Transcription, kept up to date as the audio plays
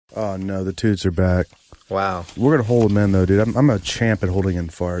Oh, no, the toots are back. Wow. We're going to hold them in, though, dude. I'm a champ at holding in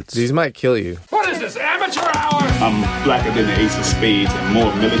farts. These might kill you. What is this, amateur hour? I'm blacker than the ace of spades and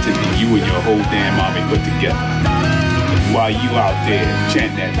more militant than you and your whole damn army put together. While you out there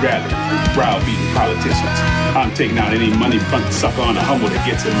chanting that rally, browbeating politicians, I'm taking out any money front sucker on a humble that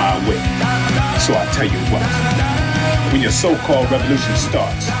gets in my way. So I tell you what, when your so-called revolution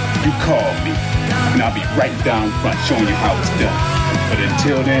starts, you call me, and I'll be right down front showing you how it's done. But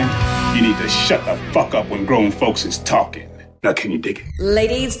until then, you need to shut the fuck up when grown folks is talking. Now, can you dig it?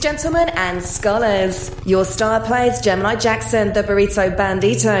 Ladies, gentlemen, and scholars, your star players Gemini Jackson, the Burrito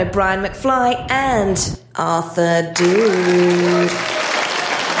Bandito, Brian McFly, and Arthur Dude.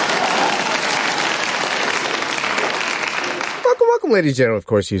 Welcome, ladies and gentlemen, of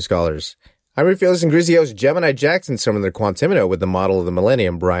course, you scholars. I'm your fearless and grizzly host, Gemini Jackson, summoning the Quantimino with the model of the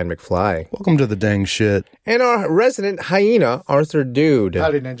millennium, Brian McFly. Welcome to the dang shit. And our resident hyena, Arthur Dude.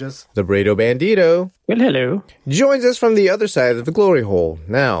 Howdy, ninjas. The Burrito Bandito. Well, hello. Joins us from the other side of the glory hole.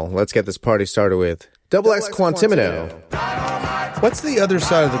 Now, let's get this party started with Double X Quantimino. What's the other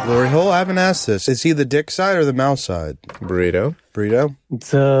side of the glory hole? I haven't asked this. Is he the dick side or the mouse side? Burrito.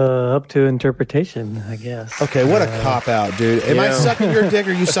 It's up to interpretation, I guess. Okay, what a cop-out, dude. Am I sucking your dick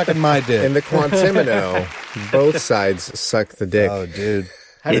or you sucking my dick? In the Quantimino, both sides suck the dick. Oh, dude.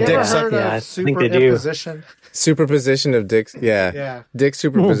 Have you Yeah. ever heard Yeah, I of think they do. superimposition? Superposition of dicks. Yeah. Yeah. Dick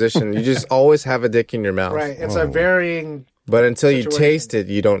superposition. You just always have a dick in your mouth. Right. It's a varying... But until you situation. taste it,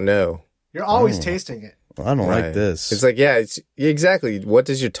 you don't know. You're always tasting it. I don't Right. like this. It's like, exactly. What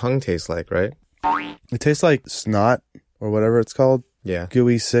does your tongue taste like, right? It tastes like snot or whatever it's called. Yeah.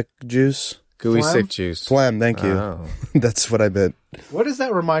 Gooey sick juice. Gooey Phlegm? sick juice. Phlegm, thank you. Oh. That's what I meant. What does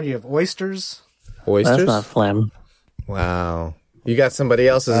that remind you of? Oysters? Oysters? That's not phlegm. Wow. You got somebody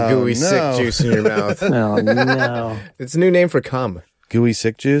else's gooey no. sick juice in your mouth. No, no. It's a new name for cum. Gooey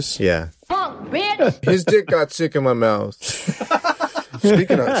sick juice? Yeah. His dick got sick in my mouth.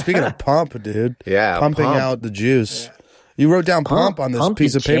 Speaking of pump, dude. Yeah, Pumping pump. out the juice. You wrote down pump on this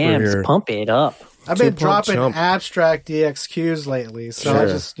piece of paper jams, here. Pump it up. I've been Two-pump dropping chump. abstract DXQs lately, so I'll Sure.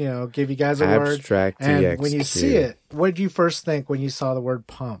 just, give you guys a Abstract word. And DXQ. when you see it, what did you first think when you saw the word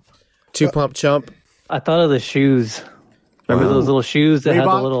pump? Two pump chump. I thought of the shoes. Remember those little shoes that had the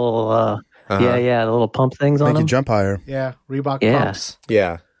Reebok? little, the little pump things on Make you them? jump higher. Yeah, Reebok Yeah. pumps.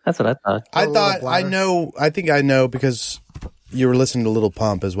 Yeah. That's what I thought. I little thought, bladder. I think I know because you were listening to Little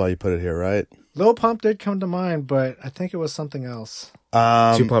Pump is why you put it here, right? Lil Pump did come to mind, but I think it was something else.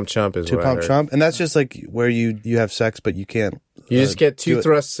 Two pump chump is Two what I pump heard. chump. And that's just like where you have sex, but you can't. You just get do two it.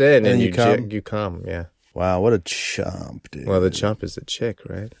 thrusts in and you you come? you come. Yeah. Wow, what a chump, dude. Well, the chump is the chick,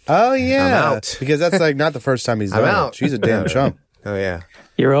 right? Oh, yeah. I'm out. Because that's like not the first time he's I'm done it. out. She's a damn chump. Oh, yeah.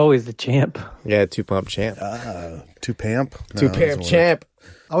 You're always the champ. Yeah, two pump champ. Two pamp? No, Two that pump doesn't champ.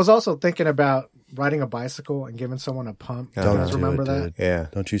 I was also thinking about riding a bicycle and giving someone a pump. You Don't guys do remember it, that? dude. Yeah.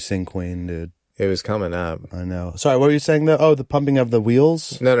 Don't you sing Queen, dude. It was coming up. I know. Sorry, what were you saying though? Oh, the pumping of the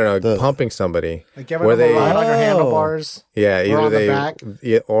wheels? No. The- Pumping somebody. Like giving Where them a they- ride on your Oh. handlebars, Yeah, Or either on the they back?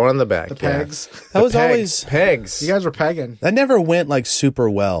 Yeah, or on the back. the yeah. pegs. That was Pegs, always. pegs. You guys were pegging. That never went like super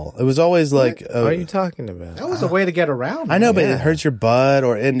well. It was always like. What are you talking about? That was a way to get around. I know, but Yeah. it hurts your butt,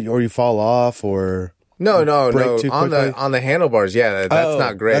 or you fall off, or No. Break too On quickly? the handlebars, yeah, that's Oh,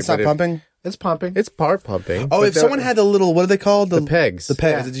 not great. That's not but pumping. It's pumping. It's part pumping. Oh, but if someone had the little, what are they called? the pegs, The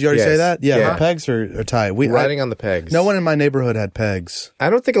pegs. Yeah. Did you already Yes. say that? Yeah, Yeah. the pegs are tight. riding on the pegs. No one in my neighborhood had pegs. I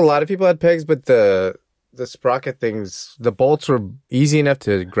don't think a lot of people had pegs, but the sprocket things, the bolts were easy enough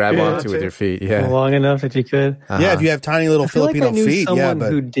to grab onto with your feet. Yeah, Long enough that you could. Yeah, if you have tiny little I feel like Filipino I knew feet, someone yeah,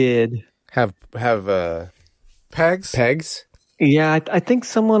 but who did. have Pegs. pegs. Yeah, I think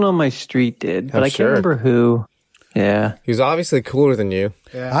someone on my street did, but I'm I can't sure. remember who. Yeah. He was obviously cooler than you.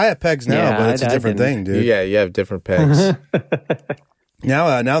 Yeah. I have pegs now, Yeah, but it's a I different didn't. thing, dude. Yeah, you have different pegs.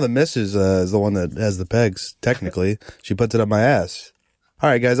 Now the missus is the one that has the pegs. Technically, she puts it up my ass. All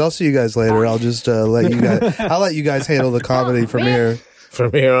right, guys, I'll see you guys later. I'll just let you guys. I'll let you guys handle the comedy from here.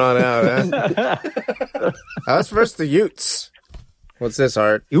 From here on out, huh? Us versus the Utes. What's this,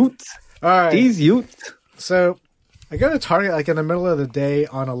 Art? Utes. All right. These Utes. So I go to Target like in the middle of the day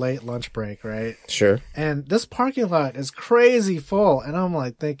on a late lunch break, right? Sure. And this parking lot is crazy full. And I'm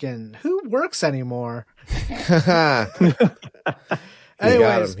like thinking, who works anymore?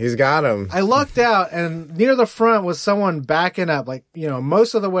 Anyways, He's got him. I looked out and near the front was someone backing up, like,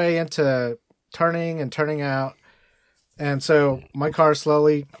 most of the way into turning and turning out. And so my car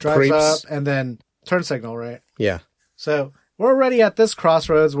slowly drives Creeps. up and then turn signal, right? Yeah. So we're already at this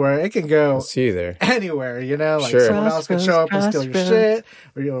crossroads where it can go See you there. anywhere, like Sure. someone else can show up and steal your Crossroads.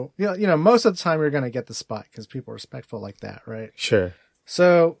 shit. Or, most of the time you're going to get the spot because people are respectful like that, right? Sure.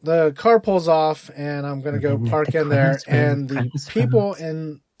 So the car pulls off, and I'm going to go park in there, and the people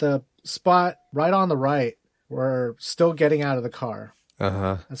in the spot right on the right were still getting out of the car.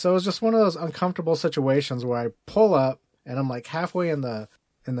 Uh-huh. And so it was just one of those uncomfortable situations where I pull up, and I'm like halfway in the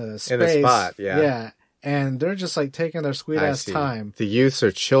space. In the spot, yeah. Yeah. And they're just like taking their sweet ass time. The youths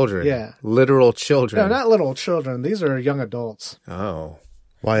are children. Yeah. Literal children. No, not little children. These are young adults. Oh.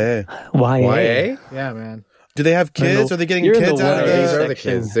 YA. YA? Yeah, man. Do they have kids? Are they getting You're in kids the out of YA These the... are the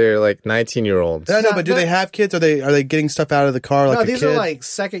kids. They're like 19-year-olds. No, but do they have kids? Are they getting stuff out of the car like No, a these kid? are like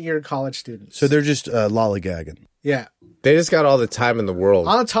second-year college students. So they're just lollygagging. Yeah. They just got all the time in the world.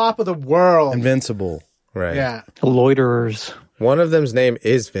 On top of the world. Invincible. Right. Yeah. Loiterers. One of them's name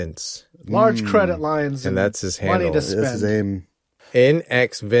is Vince. Large credit lines. And that's his money handle. to spend. That's his aim.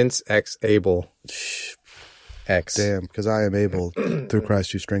 NX Vince X Able. X. Damn, because I am able through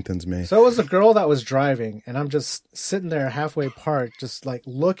Christ who strengthens me. So it was a girl that was driving, and I'm just sitting there halfway parked, just like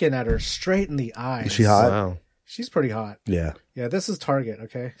looking at her straight in the eyes. Is she hot? Wow. She's pretty hot. Yeah. Yeah, this is Target,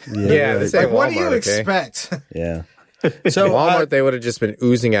 okay? Yeah, this Like, ain't what do Walmart, you okay? expect? Yeah. So Walmart, they would have just been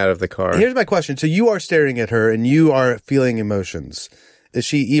oozing out of the car. here's my question. So you are staring at her and you are feeling emotions. Is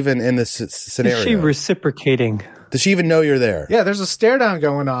she even in this scenario? Is she reciprocating? Does she even know you're there? Yeah, there's a stare down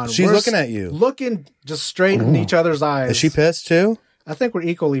going on. She's We're looking at you. Looking just straight in each other's eyes. Is she pissed too? I think we're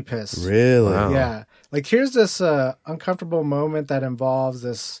equally pissed. Really? Wow. Yeah. Like, here's this uncomfortable moment that involves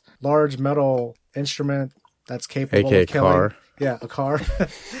this large metal instrument that's capable AKA of killing. car. Yeah, a car.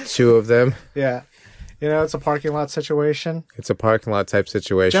 Two of them. Yeah. You know, it's a parking lot situation. It's a parking lot type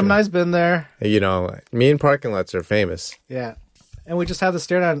situation. Gemini's been there. You know, me and parking lots are famous. Yeah. And we just had the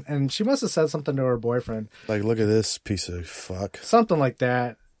stare down, and she must have said something to her boyfriend. Like, look at this piece of fuck. Something like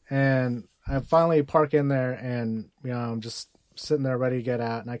that. And I finally park in there, and, you know, I'm just sitting there ready to get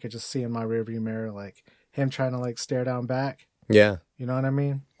out, and I could just see in my rearview mirror, like, him trying to, like, stare down back. Yeah. You know what I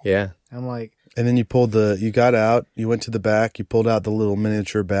mean? Yeah. I'm like, And then you got out, you went to the back, you pulled out the little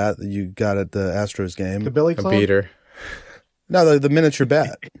miniature bat that you got at the Astros game. the Billy A Club? beater. No, the miniature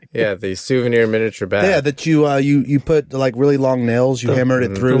bat. Yeah, the souvenir miniature bat. Yeah, that you put like really long nails, you hammered it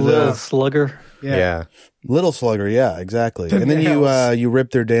The through little the slugger. Yeah. little slugger, yeah, exactly. And then nails. you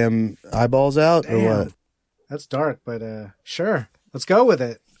rip their damn eyeballs out or Damn. what? That's dark, but sure. Let's go with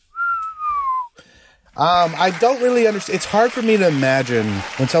it. I don't really understand. It's hard for me to imagine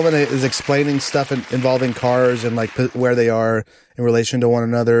when someone is explaining stuff involving cars and like where they are in relation to one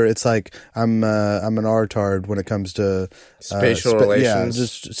another. It's like I'm an R-tard when it comes to Spatial relations. Yeah,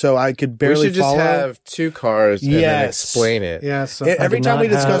 just so I could We barely should just follow. have two cars and then Yes. explain it. Yeah, so Every do time we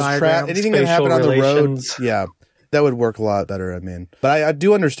not have discuss diagrams, anything that spatial happened on the relations. road, yeah, that would work a lot better. I mean, but I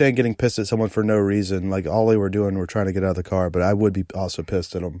do understand getting pissed at someone for no reason. Like all they were doing were trying to get out of the car, but I would be also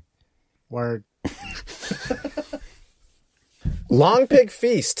pissed at them. word. Long Pig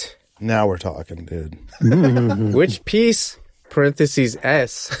Feast. Now we're talking, dude. Which piece, parentheses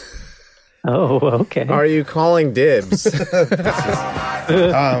S, Oh, okay. are you calling dibs?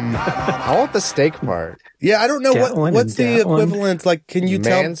 I want the steak part. Yeah, I don't know That one what's and the that one. equivalent. Like, can you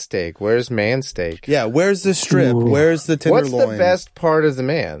tell? Man steak. Where's man steak? Yeah, where's the strip? Ooh. Where's the tenderloin? What's the best part of the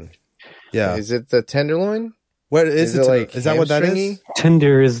man? Yeah, Is it the tenderloin? where is it? like Is that what that hamstringy? is?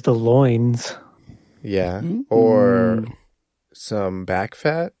 Tender is the loins. Yeah. Or some back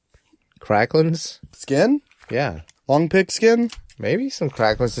fat? Cracklins? Skin? Yeah. Long pig skin? Maybe some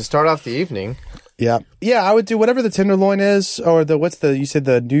cracklins to start off the evening. Yeah, yeah. I would do whatever the tenderloin is, or you said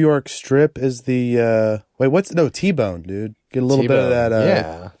the New York strip is the T-bone, dude. Get a little bit of T-bone. that.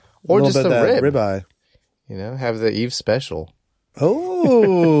 Yeah. Or little just bit the of that rib. ribeye. You know, have the Eve special.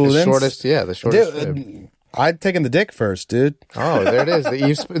 Oh, The then- shortest Dude, rib. I'd taken the dick first, dude. Oh, there it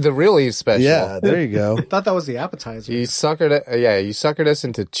is. The real Eve special. Yeah, there you go. I thought that was the appetizer. You suckered us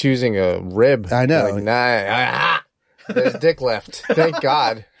into choosing a rib. I know. Like, nah, there's dick left. Thank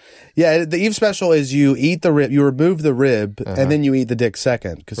God. Yeah, the Eve special is you eat the rib, you remove the rib, and then you eat the dick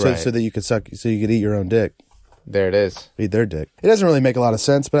second, Right. so that you could so you could eat your own dick, There it is. eat their dick. It doesn't really make a lot of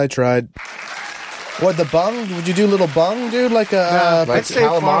sense, but I tried. What, the bung? Would you do little bung, dude? Like a Like say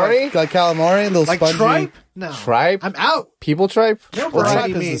calamari? like calamari, a little Like spongy. tripe? No. Tripe? I'm out. People tripe? No Well, tripe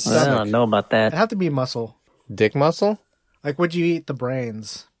variety is the meat. I stomach. don't know about that. It'd have to be muscle. Dick muscle? Like, would you eat the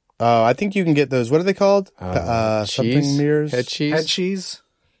brains? Oh, I think you can get those. What are they called? Cheese? Something mirrors. Head cheese? Head cheese?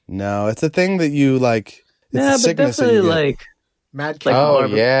 No, it's a thing that you like. It's Yeah, a but sickness that definitely you get. like Mad cow. Oh,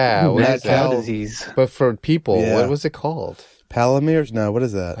 morbid- yeah. What mad is cow that? disease. But for people, Yeah. what was it called? Palomeres? No, what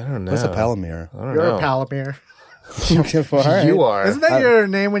is that? I don't What's a know. palomere? I don't You're know. a Palomir. All right. You are. Isn't that your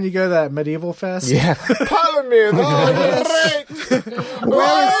name when you go to that medieval fest? Yeah. Palomir. Oh, great.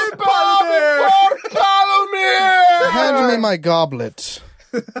 Where's Palomir? hand me my goblet.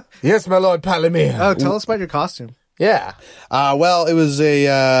 Yes, my lord Palomir. Oh, tell us about your costume. Yeah. Well, it was I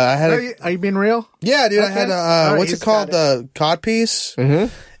had Are you being real? yeah, dude. I Okay. had All right, what's it he's called? got The codpiece.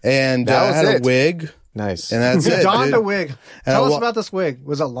 Mm-hmm. And That I was had it. a wig. Nice. And that's You it. donned dude. a wig. And Tell I us wa- about this wig.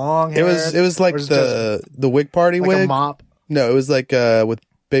 Was it long hair? It was like the wig party like wig. a mop. No, it was like with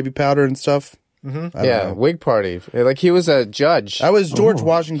baby powder and stuff. Mm-hmm. I don't Yeah, know. wig party. Like he was a judge. I was George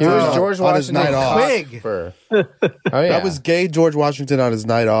Washington. He was George on his Washington night off. Wig. For, oh yeah. I was gay George Washington on his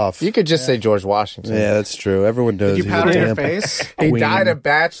night off. You could just say George Washington. Yeah, that's true. Everyone knows. Did you he's a powder your damn face? He queen. died a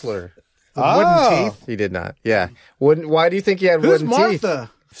bachelor. With wooden teeth? He did not. Yeah. Why do you think he had Who's wooden teeth?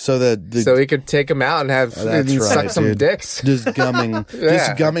 Martha? So the So he could take them out and have that's and suck right, some dude. dicks. just gumming, Yeah.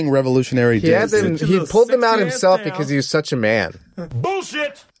 just gumming revolutionary. He had dicks. them. He pulled them out himself because he was such a man,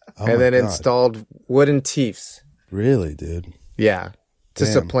 Bullshit! Oh my and then God. installed wooden teeth. Really, dude. Yeah, to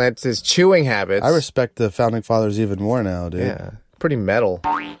Damn. supplant his chewing habits. I respect the founding fathers even more now, dude. Yeah, pretty metal.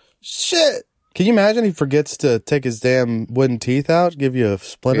 Shit. Can you imagine he forgets to take his damn wooden teeth out, give you a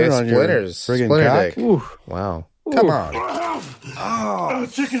splinter Yeah, on splinters. your friggin' Splinter cock? dick. Wow. Come on. Oh,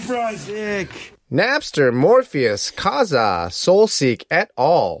 chicken fries. Sick. Napster, Morpheus, Kazaa, Soulseek et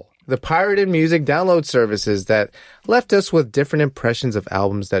al. The pirated music download services that left us with different impressions of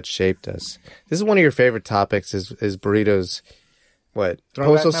albums that shaped us. This is one of your favorite topics. Is Burrito's what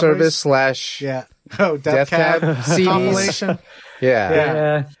Throwback postal memories? service / Yeah. Oh, Death Death Cab Cab CDs. compilation. Yeah.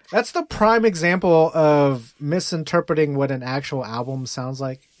 Yeah. That's the prime example of misinterpreting what an actual album sounds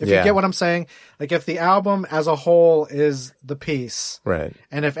like. If Yeah. you get what I'm saying, like if the album as a whole is the piece, Right.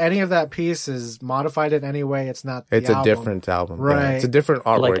 and if any of that piece is modified in any way, it's not. The It's a album. different album. Yeah. Right. It's a different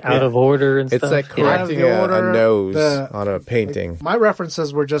artwork. Like out of order and It's stuff. like Yeah. correcting Out of the a order, nose on a painting. My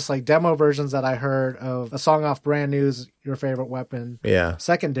references were just like demo versions that I heard of a song off Brand New's "Your Favorite Weapon." Yeah.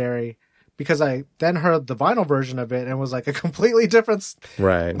 Secondary. Because I then heard the vinyl version of it and it was like a completely different.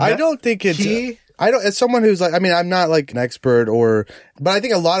 Right. I don't think it's. Key? I don't. As someone who's like, I mean, I'm not like an expert but I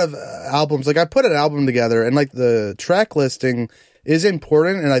think a lot of albums, like I put an album together and like the track listing is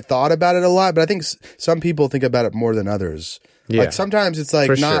important and I thought about it a lot, but I think some people think about it more than others. Yeah. Like sometimes it's like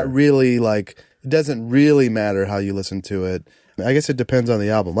For not sure. really like, it doesn't really matter how you listen to it. I guess it depends on the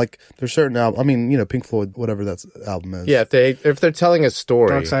album. Like there's certain albums, I mean, Pink Floyd, whatever that album is. Yeah, if they're telling a story,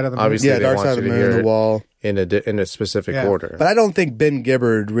 Dark Side of the Moon. obviously Yeah, they Dark want Side of you the to Moon, hear The it Wall. in a specific Yeah. order. But I don't think Ben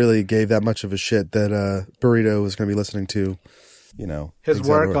Gibbard really gave that much of a shit that Burrito was going to be listening to, His things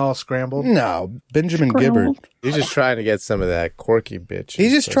work that all scrambled. No, Benjamin Gibbard. He's just trying to get some of that quirky bitch.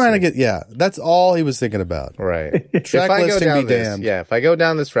 He's just trying to get, that's all he was thinking about. right. Track if I go listing down be this, damned. if I go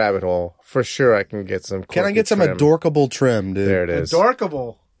down this rabbit hole, for sure I can get some. Can I quirky get some trim. adorkable trim, dude? There it is.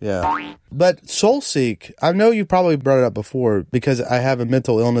 Adorkable. Yeah. But Soulseek, I know you probably brought it up before because I have a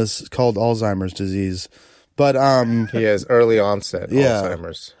mental illness called Alzheimer's disease. But He has early onset Yeah.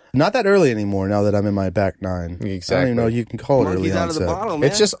 Alzheimer's. not that early anymore now that I'm in my back nine. I don't Exactly. even know you can call it early Monkey's out of the onset. bottle, man.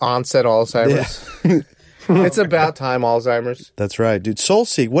 It's just onset Alzheimer's. It's about time Alzheimer's. That's right, dude.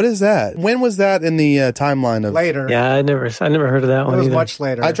 Soulseek, what is that? When was that in the timeline of... Later. Yeah, I never heard of that It one was either. much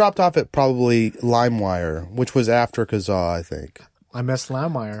later. I dropped off at probably LimeWire, which was after Kazaa, I think. I missed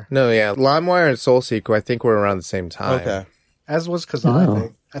LimeWire. No, yeah. LimeWire and Soulseek, I think, were around the same time. As was Kazaa, I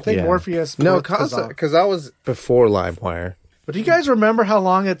think. I think Yeah. Morpheus. No, worked Kazaa. because I was before LimeWire. But do you guys remember how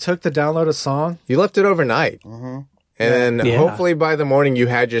long it took to download a song? You left it overnight. And then Yeah. hopefully by the morning you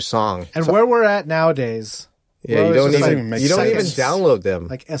had your song. And where we're at nowadays, Yeah, Well, you it's don't just even like you don't even seconds. download them.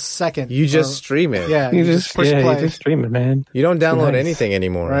 like a second. You just or- stream it. Yeah, You just push you play. just stream it, man. You don't download Nice. anything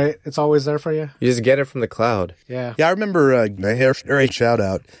anymore. Right? It's always there for you. You just get it from the cloud. Yeah. Yeah, I remember a shout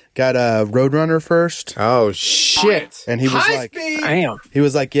out. Got Roadrunner first, Oh shit. and he was like, Damn. he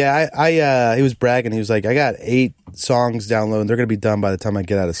was like, yeah, he was bragging. He was like, I got 8 songs downloaded. They're gonna be done by the time I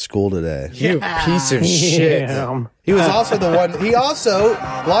get out of school today. You piece of shit. Damn. He was also the one. He also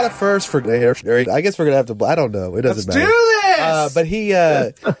a lot of firsts for I guess we're gonna have to. I don't know. It doesn't Let's do matter. this!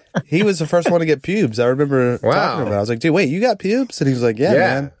 But he was the first one to get pubes. I remember Wow. talking about it. I was like, dude, wait, you got pubes? And he was like, yeah, Yeah,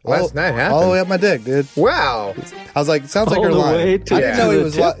 man. last night happened. all the way up my dick, dude. Wow. I was like, sounds like All you're the lying. way I to- didn't to know he the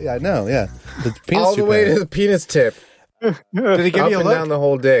was tip? lying. Yeah, I know. Yeah, the penis All the way toupee. to the penis tip. Did he give Up you a and look? down the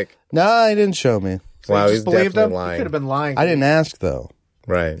whole dick. No, he didn't show me. Wow, You he's just believed definitely him? He lying. could have been lying. I didn't ask though.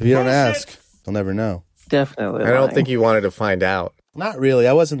 Right. If you don't ask, you'll never know. Definitely. I don't lying. think you wanted to find out. Not really.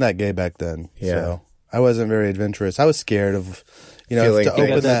 I wasn't that gay back then. Yeah. So I wasn't very adventurous. I was scared of, Feeling to things.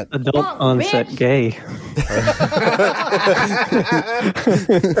 open that. adult onset gay.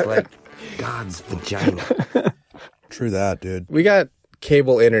 It's like God's vagina. True that, dude. We got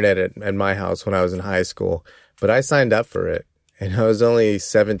cable internet at my house when I was in high school, but I signed up for it and I was only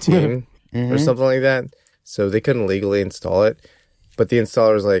 17 or something like that. so they couldn't legally install it. But the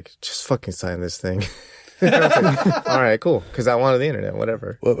installer was like, just fucking sign this thing. I was like, all right, cool. Because I wanted the internet,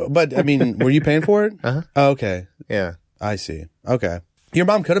 whatever. But, I mean, were you paying for it? Uh-huh. Oh, okay. Yeah. I see. Okay. Your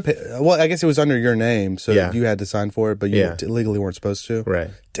mom could have paid. Well, I guess it was under your name, so you had to sign for it, but you legally weren't supposed to. Right.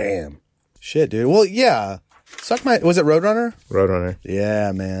 Damn. Shit, dude. Well, yeah. Was it Roadrunner? Roadrunner.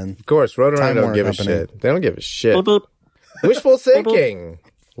 Yeah, man. Of course, Roadrunner Time don't Warner give Company. a shit. They don't give a shit. Boop, boop. Wishful thinking.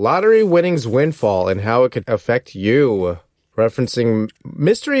 Lottery winnings windfall and how it could affect you. Referencing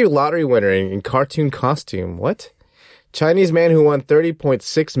mystery lottery winner in cartoon costume. What? Chinese man who won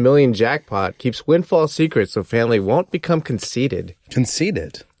 30.6 million jackpot keeps windfall secret so family won't become conceited.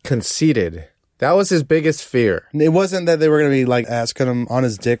 Conceited. That was his biggest fear. It wasn't that they were going to be like asking him on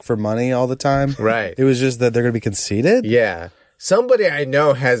his dick for money all the time. Right. It was just that they're going to be conceited. Yeah. Somebody I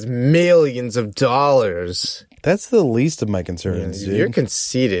know has millions of dollars. That's the least of my concerns, dude. You're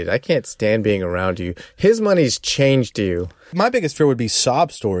conceited. I can't stand being around you. His money's changed you. My biggest fear would be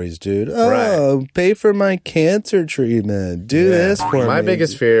sob stories, dude. Oh, pay for my cancer treatment. Do this for me. My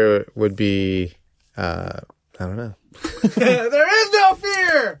biggest fear would be, I don't know. There is no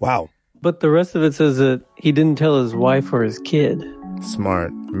fear. Wow. But the rest of it says that he didn't tell his wife or his kid.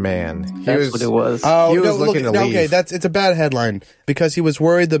 Smart man. That's what it was. Oh, He was looking to okay, leave. it's a bad headline because he was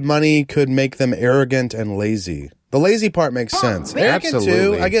worried the money could make them arrogant and lazy. The lazy part makes sense. Arrogant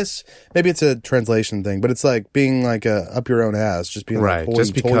absolutely. too. I guess maybe it's a translation thing, but it's like being like up your own ass, just being Right, like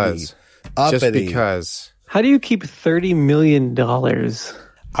just because. uppity. Just because. How do you keep $30 million?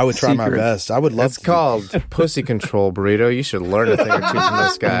 I would try my Secret. best. I would love That's called pussy control, Burrito. You should learn a thing or two from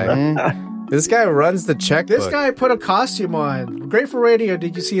this guy. This guy runs the checkbook. This guy put a costume on. Great for radio.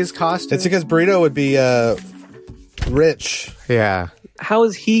 Did you see his costume? It's because Burrito would be rich. Yeah. How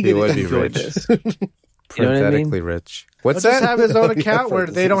is he going would to be enjoy rich. this? You know what I mean? Pathetically rich. What's Let's just that? have his own account where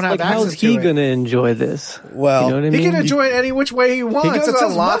they don't have Like, how access is he to going it. to enjoy this? Well, you know what I mean? He can enjoy it any which way he wants. He goes It's on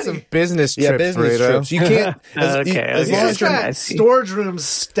his lots money. of business trips, business Burrito. trips. You can't. as long Okay, as He's you're got I see. storage rooms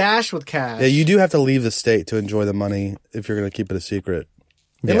stashed with cash. Yeah, you do have to leave the state to enjoy the money if you're going to keep it a secret.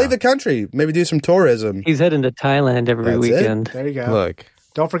 And Yeah. leave the country. Maybe do some tourism. He's heading to Thailand every That's it? weekend. There you go. Look,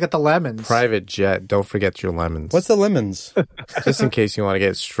 Don't forget the lemons. private jet. Don't forget your lemons. What's the lemons? Just in case you want to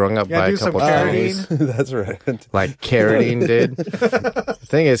get strung up Yeah, by do a some couple carotene. Chinese. That's right. Like carotene did. The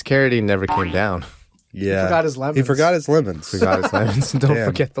thing is, carotene never came down. Yeah. forgot his lemons. He forgot his lemons. Forgot his lemons. Don't Damn.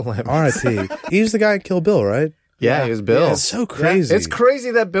 forget the lemons. R.I.P. He's the guy in Kill Bill, right? Yeah, he was Bill. It's so crazy. It's crazy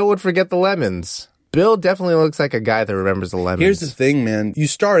that Bill would forget the lemons. Bill definitely looks like a guy that remembers the lemons. Here's the thing, man. You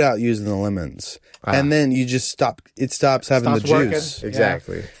start out using the lemons, and then you just stop. It stops having Stops the working. juice.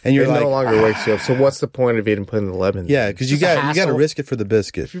 Exactly. And you're it like, no longer wakes you up. So what's the point of even putting the lemons? Yeah, because you Just a got to hassle. risk it for the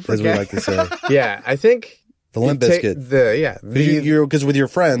biscuit, as we forget- like to say. Yeah, I think The limp you take biscuit. Because Because with your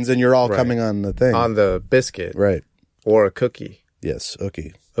friends and you're all Right. coming on the thing. on the biscuit Right. or a cookie. Yes.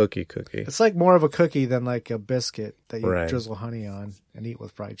 Okay. Cookie. It's like more of a cookie than like a biscuit that you Right. drizzle honey on and eat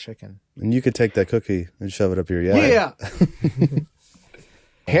with fried chicken. And you could take that cookie and shove it up your Yeah.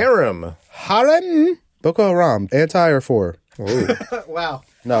 Harem. Harem. Boko Haram. Anti or for? Wow.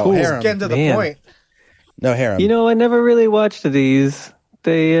 No, harem. Getting to the Man. point. No, harem. You know, I never really watched these.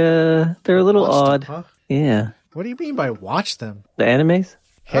 They're a little odd. Huh? Yeah. What do you mean by watch them? The animes?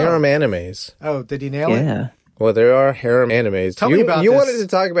 Harem animes. Oh, did he nail it? Yeah. Well, there are harem animes. Tell you, me about You this. wanted to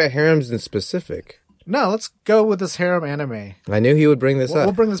talk about harems in specific. No, let's go with this harem anime. I knew he would bring this We'll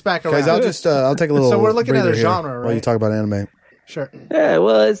up. bring this back around. Guys, I'll take a little. So we're looking at a breather here genre, while you right? talk about anime. Sure. Yeah,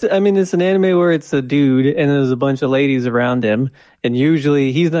 well, it's an anime where it's a dude and there's a bunch of ladies around him, and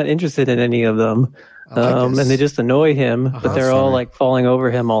usually he's not interested in any of them. And they just annoy him, but they're all like falling over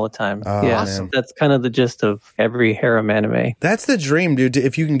him all the time. Yeah, awesome. that's kind of the gist of every harem anime. That's the dream, dude.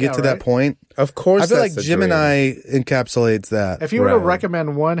 If you can get to that right? point, Of course, I feel that's like the dream. Gemini encapsulates that. If you were to Right.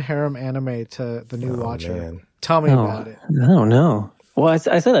 recommend one harem anime to the new watcher, man. tell me Oh, about it. I don't know. Well, I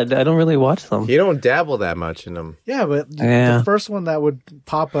said I don't really watch them. You don't dabble that much in them. Yeah, but Yeah. the first one that would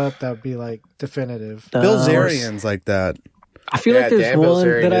pop up that would be like definitive. Bill Uh, Zarian's like that. I feel Yeah, like there's Dan one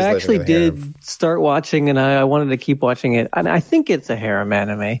Bilzerian that I is living actually in the did harem. start watching, and I wanted to keep watching it. And I think it's a harem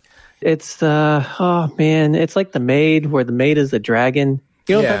anime. It's oh man, it's like The Maid, where the maid is a dragon.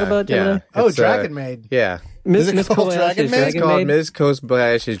 You know what I'm talking about, Gemini? Oh, It's, Dragon Maid. Yeah. Miss Is it Miss called Dragon Kobayashi's Maid? It's called Ms.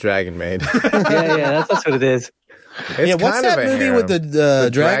 Kobayashi's Dragon Maid. yeah, that's what it is. It's Yeah, what's kind that of a movie harem. with the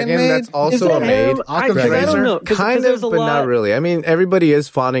dragon maid? That's Is also that a maid. harem? I Occam's don't razor? know. 'cause Kind there's of, a but lot- not really. I mean, everybody is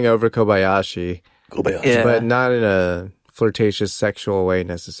fawning over Kobayashi, Yeah, but not in a flirtatious sexual way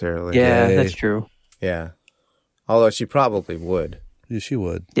necessarily. yeah, Hey. that's true. Yeah. Although she probably would. Yeah, she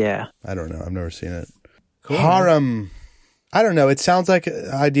would. Yeah. I don't know. I've never seen it. Harem. I don't know. It sounds like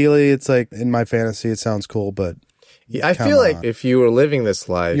ideally, it's like in my fantasy, it sounds cool, but Yeah, I feel like if you were living this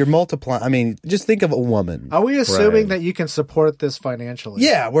life, you're multiplying. I mean, just think of a woman. Are we assuming Right. that you can support this financially?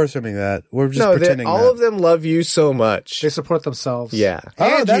 Yeah, we're assuming that. We're just no, pretending all that. of them love you so much. They support themselves. Yeah.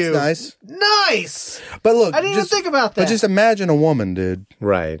 Oh, And that's you. nice. Nice. But look, I didn't even think about that. But just imagine a woman, dude,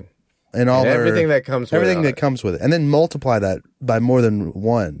 Right. and all And her, everything that comes with everything it. that comes with it, and then multiply that by more than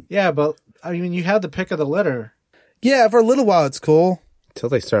one. Yeah, but I mean, you had the pick of the litter. Yeah, for a little while, it's cool. Until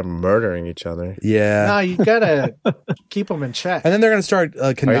they start murdering each other. Yeah, No, you gotta keep them in check. and then they're gonna start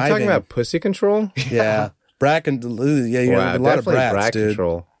conniving. Are you talking about pussy control? Yeah, Brack and yeah, you Wow, have a lot of definitely brats, brat dude.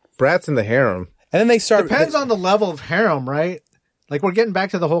 control. Brats in the harem. And then they start. Depends on the level of harem, right? Like we're getting back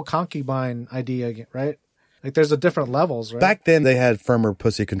to the whole concubine idea again, right? Like there's a different levels, right? Back then, they had firmer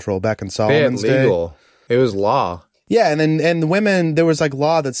pussy control. Back in They had Solomon's day. legal. It was law. Yeah, and the women, there was like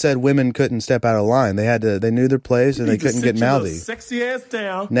law that said women couldn't step out of line. They had to, they knew their place and they couldn't get mouthy. Sexy ass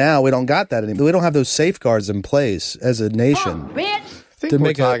down. Now we don't got that anymore. We don't have those safeguards in place as a nation. I think To we're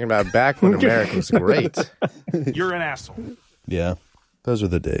make a- talking about back when America was great. You're an asshole. Yeah, those were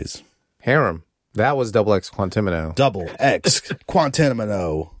the days. Harem. That was double X Quantimino. Double X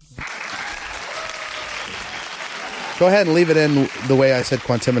Quantimino. Go ahead and leave it in the way I said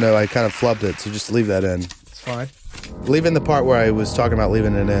Quantimino. I kind of flubbed it, so just leave that in. It's fine. Leave in the part where I was talking about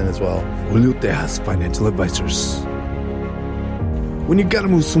leaving it in as well. Julio Tejas Financial Advisors. When you gotta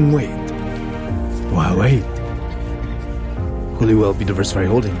move some weight, why wait? Julio LP Diversified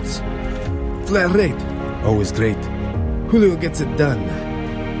Holdings. Flat rate, always great. Julio gets it done.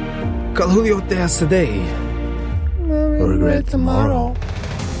 Call Julio Tejas today. Or regret tomorrow.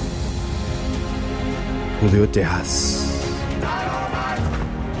 Julio Tejas.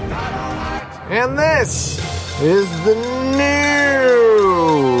 And this is the news.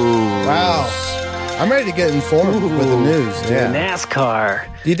 Wow. I'm ready to get informed with the news, dude. Yeah. NASCAR.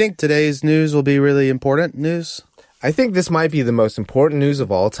 Do you think today's news will be really important news? I think this might be the most important news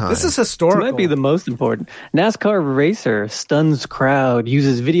of all time. This is It historical. might be the most important. NASCAR racer stuns crowd,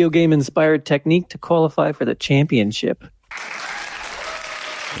 uses video game inspired technique to qualify for the championship.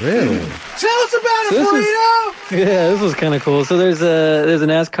 Really? Tell us about it, This is- Burrito! Yeah, this was kind of cool. So there's a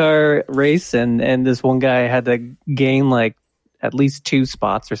NASCAR race, and this one guy had to gain like at least 2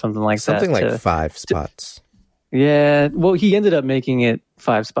 spots or something like something that. like 5 spots. Yeah, well, he ended up making it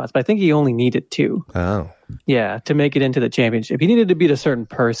 5 spots, but I think he only needed 2. Oh. Yeah, to make it into the championship. He needed to beat a certain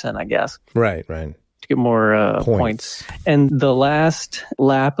person, I guess, Right. to get more Points. And the last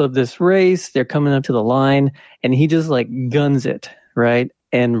lap of this race, they're coming up to the line, and he just like guns it, right?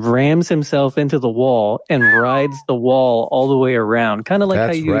 And rams himself into the wall and rides the wall all the way around, kind of like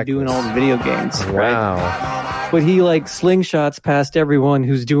That's how you do in reckless. all the video games, right? Wow. But he like slingshots past everyone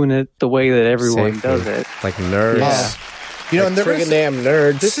who's doing it the way that everyone Safely. does it. Like nerds. Yeah. You know, Like and there friggin' is, damn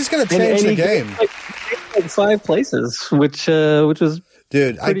nerds. this is going to And change the he game. gained, like 5 places, which was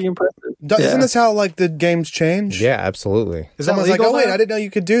Dude, pretty impressive. isn't Yeah. this how like the games change? Yeah, absolutely. Is that Someone's legal? like, oh wait, though? I didn't know you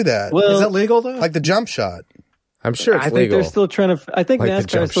could do that. Well, Is that legal though? Like the jump shot. I'm sure it's I think legal. they're still trying to. I think Like the NASCAR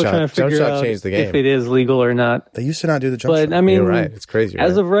jump is still shot. trying to Jump figure shot out changed the if game. it is legal or not. They used to not do the jump But shot. I mean, You're right. It's crazy.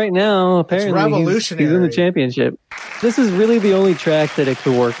 as right? of right now, apparently he's in revolutionary. the championship. This is really the only track that it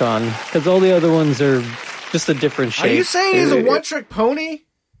could work on because all the other ones are just a different shape. Are you saying he's a one-trick pony?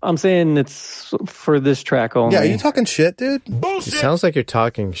 I'm saying it's for this track only. Yeah, are you talking shit, dude? It sounds like you're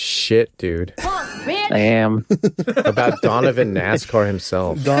talking shit, dude, I am. about Donovan NASCAR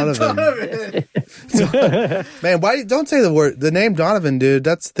himself. Donovan. Man, don't say the name Donovan, dude.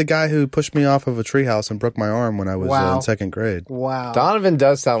 That's the guy who pushed me off of a treehouse and broke my arm when I was Wow. in 2nd grade. Wow. Donovan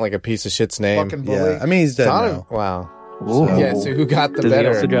does sound like a piece of shit's name. Fucking bully. Yeah, I mean he's dead Donovan. now. Wow. Ooh. Yeah. So who got the Does he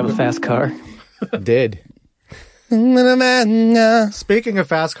also better? drive a fast car? Did. I'm gonna make Speaking of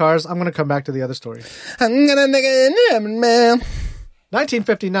fast cars, I'm going to come back to the other story. it, man.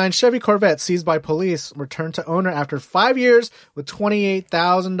 1959 Chevy Corvette seized by police returned to owner after 5 years with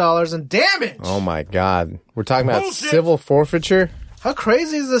 $28,000 in damage. Oh my God. We're talking about civil forfeiture. How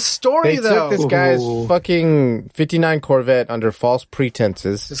crazy is this story, They though? took this guy's fucking 59 Corvette under false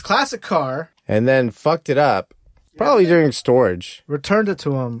pretenses This classic car, and then fucked it up. Probably during storage. returned it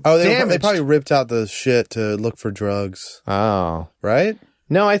to him. Oh, they damaged. probably ripped out the shit to look for drugs, Oh. right?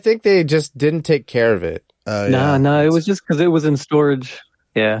 No, I think they just didn't take care of it. Oh, yeah. No, it was just because it was in storage.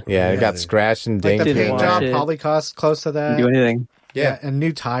 Yeah, Yeah, it got scratched and Like dinged. the Didn't paint wash job it. probably cost close to that. do anything. Yeah, and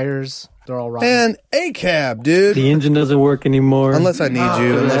new tires. They're all rotten. And a cab, dude. The engine doesn't work anymore. Unless I need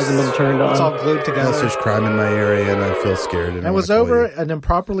you, it hasn't been unless turned It's all on. glued unless together. there's crime in my area and I feel scared. And I it was wanna kill over you. an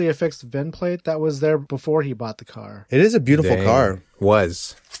improperly affixed VIN plate that was there before he bought the car. It is a beautiful Dang. car.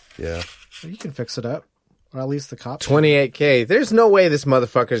 Was. Yeah. You can fix it up. Or at least the cops. 28K. There's no way this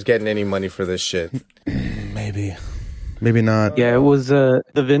motherfucker's getting any money for this shit. Maybe not. Yeah, it was the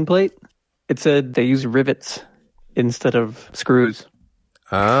VIN plate. It said they use rivets instead of screws.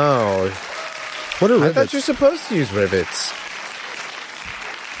 Oh. What are I rivets? thought you're supposed to use rivets.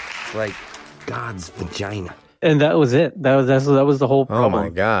 It's like God's vagina. And that was it. That was the whole Oh problem. my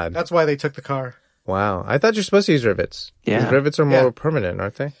God. That's why they took the car. Wow. I thought you're supposed to use rivets. Yeah. 'Cause rivets are more permanent,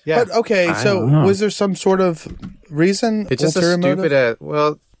 aren't they? Yeah. But okay, so was there some sort of reason? It's just a ulterior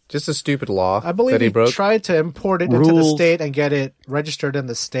motive? just a stupid law I believe that he broke. tried to import it into the Rules. state and get it registered in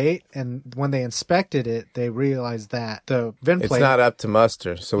the state. And when they inspected it, they realized that the VIN It's plate. not up to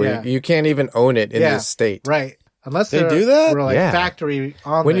muster, so Yeah. you can't even own it in Yeah, this state. Right. Unless They they're- do that? We're like Yeah. factory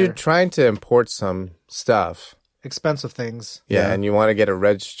on When there. you're trying to import some stuff, Expensive things. yeah, Yeah. and you want to get it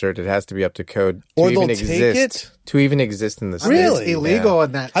registered, it has to be up to code Or to even they'll take exist. it? To even exist in the state. Really? It's illegal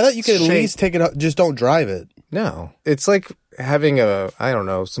in that. I thought you could at shape. least take it out, just don't drive it. No, it's like having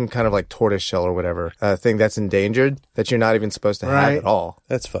some kind of like tortoise shell or whatever thing that's endangered that you're not even supposed to have Right. at all.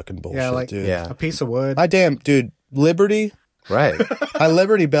 That's fucking bullshit, Yeah, like dude. Yeah. a piece of wood. Dude, Liberty. Right. My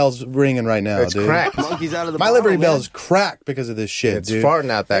Liberty Bell's ringing right now, It's dude. cracked. Monkeys out of the My bottle, Liberty man. Bell's cracked because of this shit, It's dude. farting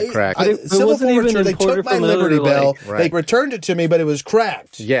out that crack. It Civil wasn't even forfeiture, they imported took my from Liberty another, Bell. like- They returned it to me, but it was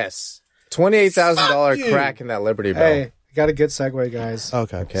cracked. Yes. $28,000 Fuck you. crack in that Liberty Bell. Hey, got a good segue, guys.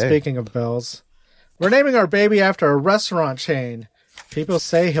 Okay. Speaking of bells, we're naming our baby after a restaurant chain. People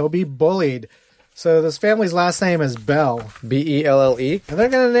say he'll be bullied. So this family's last name is Bell, Belle. and they're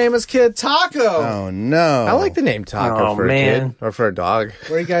gonna name his kid Taco. Oh, no. I like the name Taco Oh, for a man. kid or for a dog.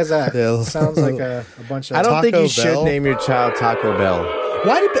 Where you guys at? Bill. Sounds like a bunch of. I don't think Taco you should Bell? name your child Taco Bell.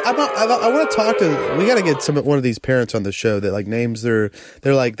 Why did I want to talk to? We got to get one of these parents on the show that like names they're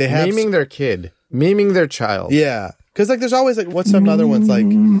like they have Memeing their kid. Memeing their child. yeah, because like there's always like what's some other ones like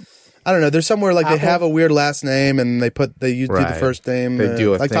I don't know. There's somewhere like they have a weird last name and they do the Right. first name. They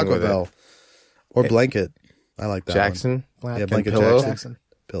do a like thing Taco with it. Bell or Blanket. I like that Jackson. one. Yeah, Blanket Pillow? Jackson.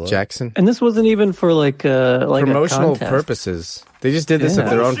 Pillow. Jackson. And this wasn't even for like a Promotional contest. purposes. They just did this of Yeah.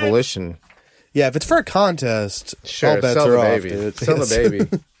 their own volition. Yeah, if it's for a contest, Sure, all bets sell are the off, baby. dude. Sell the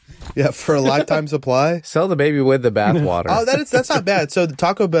baby. Yeah, for a lifetime supply. Sell the baby with the bathwater. Oh, that's not bad. So the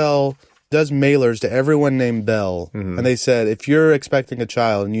Taco Bell does mailers to everyone named Bell, and they said if you're expecting a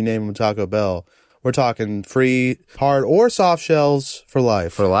child and you name him Taco Bell, we're talking free hard or soft shells for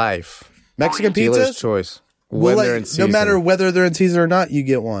life. For life. Mexican Dealer's pizzas, choice. we'll When let- they're in no season. matter whether they're in season or not, you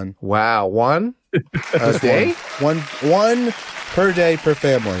get one. Wow. One? A day? One per day per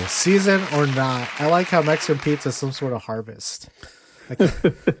family. season or not. I like how Mexican pizza is some sort of harvest.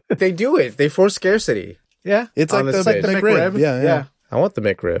 They do it. They force scarcity. Yeah, It's like the Honestly. McRib. Yeah. I want the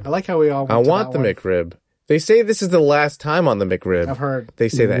McRib. I like how we all. I went to want the that one. McRib. They say this is the last time on the McRib. I've heard. They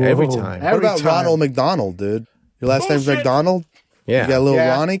say that every Whoa. time. What Every about time. Ronald McDonald, dude? Your last name's McDonald? Yeah. You got a little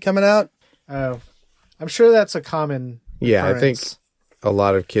Yeah. Ronnie coming out? Oh, I'm sure that's a common. Yeah, I think occurrence. a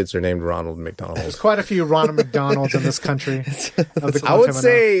lot of kids are named Ronald McDonald. There's quite a few Ronald McDonalds in this country. Of the I would Guantanamo.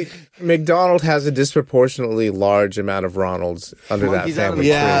 say McDonald has a disproportionately large amount of Ronalds under Monkeys that out of the family.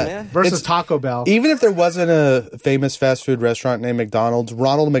 Yeah. bottle, man. versus It's- Taco Bell. Even if there wasn't a famous fast food restaurant named McDonald's,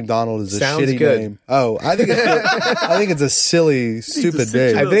 Ronald McDonald is a Sounds shitty good. name. Oh, I think it's a silly, stupid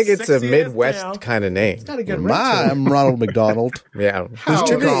name. I think it's a Sexy ass Midwest down. kind of name. Got a good ring My, to it. I'm Ronald McDonald. Yeah. It's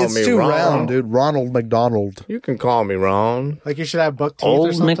too, You can call it's me too Ron. round, dude. Ronald McDonald. You can call me Ron. Like you should have buck teeth or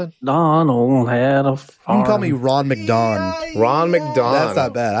Old something. McDonald had a You farm. can call me Ron McDon. Ron McDon. That's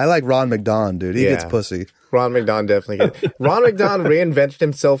not bad. I like Ron McDon, dude. He Yeah. gets pussy. Ron McDon definitely gets. Ron McDon reinvented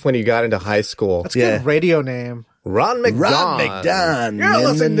himself when he got into high school. That's a Yeah. good radio name. Ron McDon. Ron McDon. You're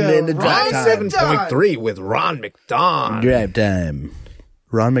listening to drive time. 97.3 with Ron McDon. Drive time.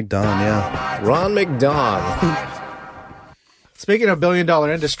 Ron McDon, yeah. Ron McDon. Speaking of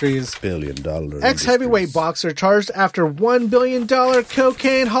billion-dollar industries, $1 billion. ex-heavyweight boxer charged after $1 billion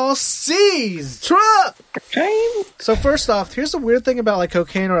cocaine haul seized. Trump. So first off, here's the weird thing about like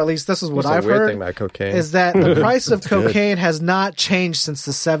cocaine, or at least this is what What's I've the weird heard, thing about cocaine? is that the price of cocaine has not changed since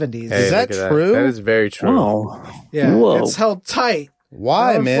the 70s. Hey, Is that look at true? That is very true. Whoa. Yeah, Whoa. it's held tight.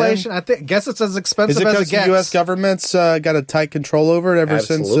 Why, No man? inflation. I guess it's as Is expensive it as because it the gets. U.S. government's got a tight control over it ever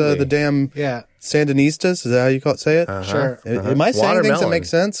since Absolutely. the damn Yeah, Sandinistas? Is that how you say it? sure. Am I saying things that Watermelon. make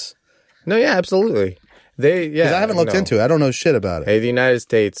sense? No, yeah, absolutely. They, yeah. Because I haven't looked into it. I don't know shit about it. Hey, the United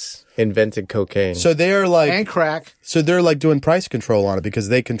States invented cocaine. So they're like And crack. So they're like doing price control on it because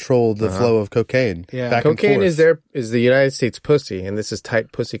they control the flow of cocaine. Yeah. back and cocaine forth. is the United States pussy, and this is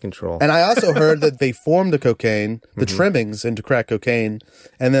tight pussy control. And I also heard that they formed the cocaine, the trimmings into crack cocaine,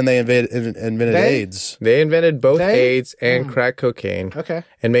 and then they invented AIDS. They invented both They- AIDS and crack cocaine. Okay.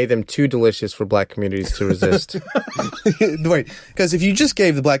 And made them too delicious for black communities to resist. Wait, because if you just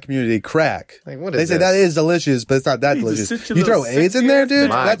gave the black community crack, Like, what they is say this? that is delicious, but it's not that delicious. sit your You throw little AIDS in sexy there, ass dude?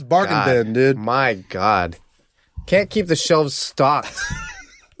 My That's bargain God. bin, dude. My God. Can't keep the shelves stocked.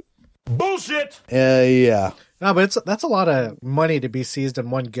 Bullshit. Yeah. No, but that's a lot of money to be seized in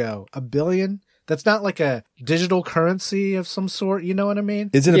one go. $1 billion? That's not like a digital currency of some sort. You know what I mean?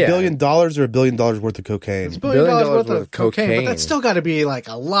 Is it Yeah. $1 billion or $1 billion worth of cocaine? It's $1 billion $1 worth of cocaine, but that's still got to be like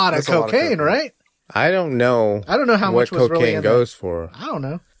a lot of That's a lot of cocaine, cocaine. right? I don't know. I don't know how what much was cocaine really in goes for. I don't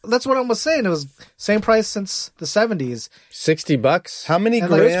know. That's what I was saying. It was same price since the 70s. $60. How many And,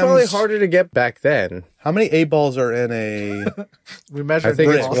 grams? like, It was probably harder to get back then. How many 8 balls are in a We measured I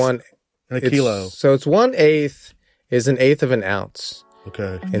think balls. it's one. in a it's- kilo? So it's 1/8 is an eighth of an ounce.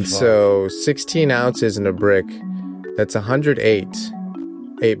 Okay. And so 16 ounces in a brick, that's 108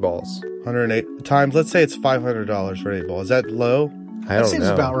 8 balls. 108 times. Let's say it's $500 for an 8 ball. Is that low? I That don't seems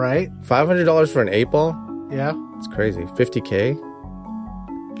know. about right. $500 for an 8 ball? Yeah. It's crazy. 50K?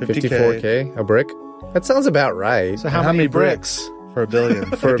 50K 54K a brick? That sounds about right. So how, many bricks? for $1 billion?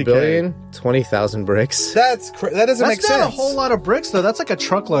 For 50K. $1 billion, 20,000 bricks. That doesn't make That's not sense. a whole lot of bricks, though. That's like a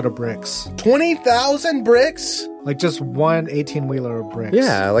truckload of bricks. 20,000 bricks? Like just one 18-wheeler of bricks.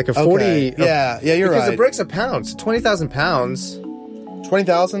 Yeah, like a 40. Okay. Yeah, you're because right. a brick's a pound. So 20,000 pounds.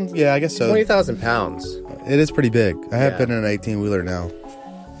 20,000? Yeah, I guess so. 20,000 pounds. It is pretty big. I have Yeah. been in an 18-wheeler now.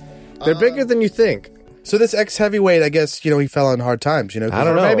 They're bigger than you think. So this ex-heavyweight, I guess, he fell on hard times, 'cause- I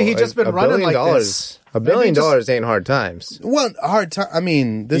don't know. maybe he just been $1 running billion like this. $1 Maybe billion just- ain't hard times. Well, hard time. I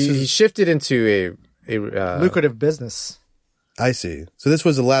mean, this He is... shifted into a Lucrative business. I see. So this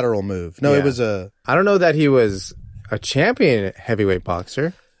was a lateral move. No, Yeah. it was a... I don't know that he was a champion heavyweight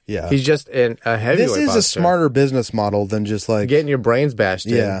boxer. Yeah. He's just a heavyweight This is boxer. a smarter business model than just like... Getting your brains bashed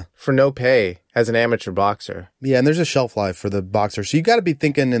in Yeah. for no pay as an amateur boxer. Yeah, and there's a shelf life for the boxer. So you got to be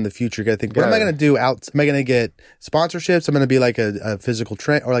thinking in the future. You got to think, what am I Gotta- going to do out? Am I going to get sponsorships? Am I going to be like a physical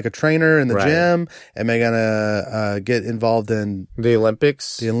trainer or like a trainer in the Right. gym? Am I going to get involved in The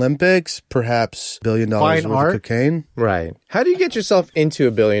Olympics. the Olympics? Perhaps $1 billion Fine worth art? of cocaine? Right. How do you get yourself into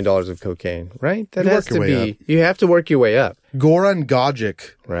 $1 billion of cocaine? Right? That You has work your to way be. You have to work your way up. Goran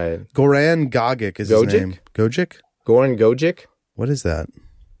Gogic. Right. Goran Gogic is his Gogic? name. Gogic? Goran Gojic, What is that?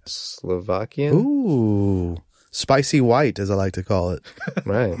 Slovakian. Ooh. Spicy white, as I like to call it.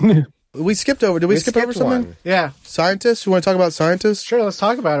 Right. We skipped over. Did we skip over skipped something? one. Yeah. Scientists? You want to talk about scientists? Sure, let's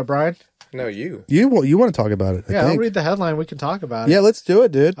talk about it, Brian. No, you. You want to talk about it? I Yeah, I'll think. read the headline. We can talk about it. Yeah, let's do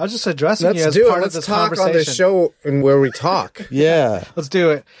it, dude. I was just addressing you Let's as do part it. of Let's this talk conversation. on this show and where we talk. Yeah. Let's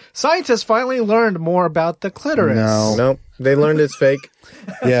do it. Scientists finally learned more about the clitoris. No. Nope. They learned it's fake.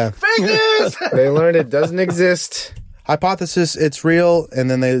 Yeah. Fake news! They learned it doesn't exist. Hypothesis, it's real, and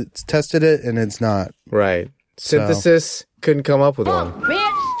then they tested it, and it's not. Right. Synthesis couldn't come up with one.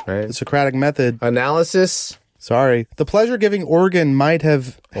 Right. The Socratic method. Analysis. Sorry. The pleasure-giving organ might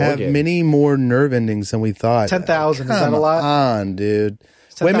have Organ. many more nerve endings than we thought. 10,000. Is that Come a lot? on, dude.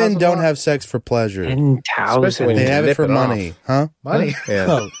 10,000 Women don't more? have sex for pleasure. 10,000. They have it Nip for it off. money. Huh? Money. Yeah.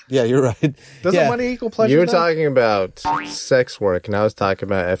 Oh, yeah, you're right. Doesn't yeah. money equal pleasure? You were though? talking about sex work, and I was talking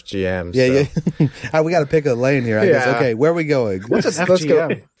about FGM. Yeah, so. yeah. We got to pick a lane here, I guess. Yeah. Okay, where are we going? What's an Let's go.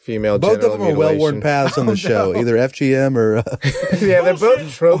 FGM? Female Both of genital them are well-worn mutilation. paths on the show. Either FGM or... Yeah, they're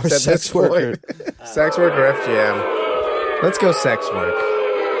both tropes Or at sex this point. worker. Sex work or FGM. Let's go sex work.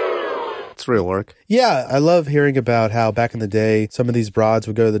 It's real work. Yeah, I love hearing about how back in the day, some of these broads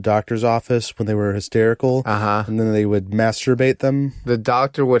would go to the doctor's office when they were hysterical, and then they would masturbate them. The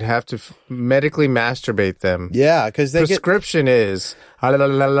doctor would have to medically masturbate them. Yeah, because they get... Prescription is...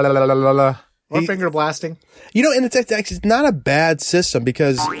 la. Or finger blasting. And it's actually not a bad system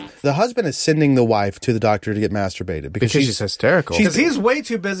because the husband is sending the wife to the doctor to get masturbated because She's hysterical. Because he's way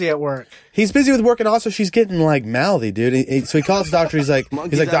too busy at work. he's busy with work and also she's getting like mouthy, dude. So he calls the doctor. He's like,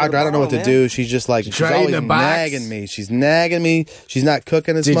 doctor, I don't know what to do. She's just like, she's try always eating the box? nagging me. She's nagging me. She's not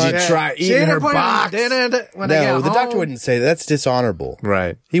cooking as Did much. you try She eating ain't her putting box? dinner when I No, get the doctor home. wouldn't say that. That's dishonorable.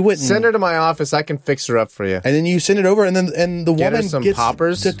 Right. He wouldn't. Send her to my office. I can fix her up for you. And then you send it over, and the Get her woman some gets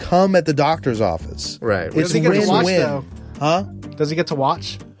poppers? to come at the doctor's office. Right. It's Does he get to watch, win-win. though? Huh? Does he get to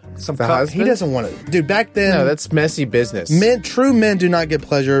watch? Some The cup? husband? He doesn't want it, dude. Back then, No, that's messy business. true men do not get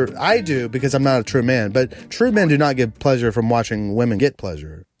pleasure. I do because I'm not a true man, but true men do not get pleasure from watching women get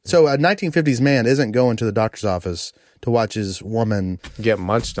pleasure. So a 1950s man isn't going to the doctor's office to watch his woman Get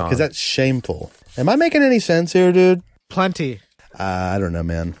munched on. because that's shameful. Am I making any sense here, dude? Plenty. I don't know,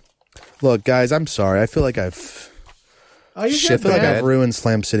 man. Look, guys, I'm sorry. I feel like I Oh, you feel good, like man. I've ruined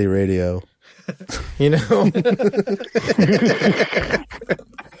Slam City Radio. You know?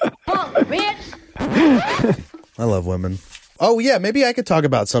 I love women. Oh yeah, maybe I could talk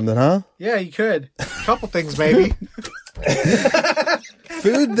about something, huh? Yeah, you could. A couple things, maybe.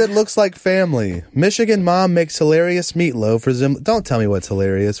 Food that looks like family. Michigan mom makes hilarious meatloaf resembling. Don't tell me what's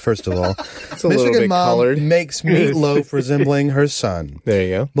hilarious. First of all, It's a little bit mom colored. makes meatloaf resembling her son. There you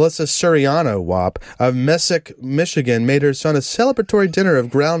go. Melissa Suriano, WAP, of Messick, Michigan, made her son a celebratory dinner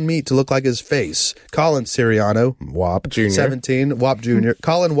of ground meat to look like his face. Colin Suriano, WAP, Jr. 17, WAP Jr.,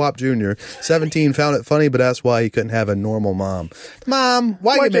 Colin WAP Jr., 17, found it funny, but asked why he couldn't have a normal mom. Mom,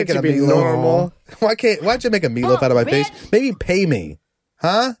 why you can't making you a be meatloaf? normal? Why'd you make a meatloaf out of my face? Maybe pay me.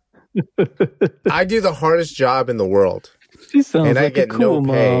 Huh? I do the hardest job in the world. She sounds And I like a get cool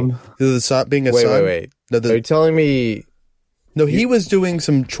no pay. mom. The son, being a Wait, son? wait. No, Are you telling me no, he was doing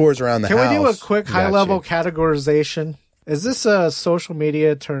some chores around the Can house. we do a quick Got high-level you. categorization? Is this a social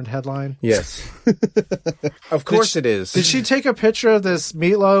media turned headline? yes? Of course it is. Did she take a picture of this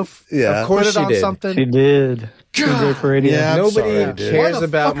meatloaf? Yeah. Of course put it she on did. something? She did. She did for radio. Yeah. I'm Nobody sorry, dude. cares Why the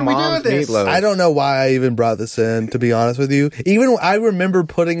about fuck are we mom's doing this? meatloaf. I don't know why I even brought this in, to be honest with you. Even I remember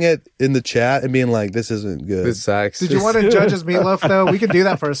putting it in the chat and being like, this isn't good. This sucks. Did you want to judge his meatloaf, though? We can do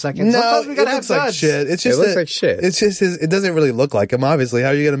that for a second. no, Sometimes we it gotta have looks like judge. shit. It's just looks like shit. It's just it doesn't really look like him, obviously. How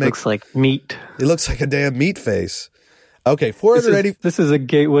are you going to make Looks like meat. it looks like a damn meat face. Okay, 480. This is a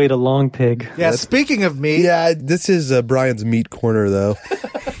gateway to long pig. Yeah, speaking of meat, Yeah, this is Brian's meat corner, though.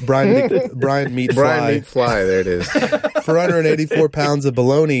 Brian Meat Brian Fly. Meat Fly, there it is. 484 pounds of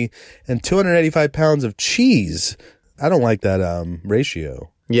bologna and 285 pounds of cheese. I don't like that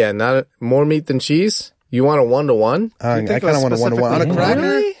ratio. Yeah, not more meat than cheese? You want a 1-to-1? I think kind of want a 1-to-1 on a specifically- cracker.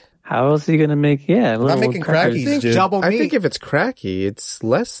 Really? How else are you going to make, I'm little making crackers. crackies, dude. double I meat. think if it's cracky, it's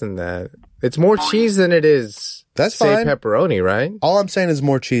less than that. It's more cheese than it is, That's say, fine. pepperoni, right? All I'm saying is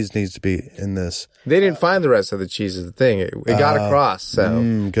more cheese needs to be in this. They didn't find the rest of the cheese is the thing. It got across,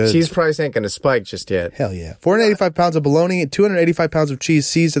 so good. cheese price ain't going to spike just yet. Hell yeah. 485 pounds of bologna and 285 pounds of cheese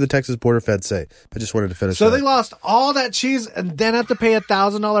seized at the Texas border, feds say. I just wanted to finish so that. they lost all that cheese and then have to pay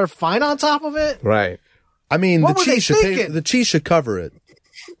 $1,000 fine on top of it? Right. I mean, What were they thinking? the cheese should cover it.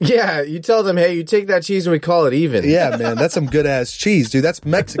 Yeah, you tell them, hey, you take that cheese and we call it even. Yeah, man, that's some good ass cheese, dude. That's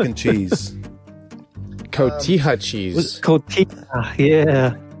Mexican cheese. Cotija cheese. Cotija,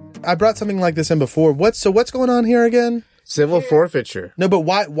 yeah. I brought something like this in before. What's going on here again? Civil forfeiture. No, but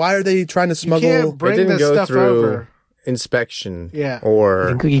why are they trying to You smuggle? can't It bring didn't this go stuff through over. inspection. Yeah.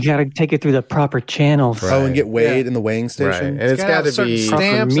 Or You got to take it through the proper channels. Oh, and get weighed Yeah. in the weighing right, station. and it's gotta got have to certain be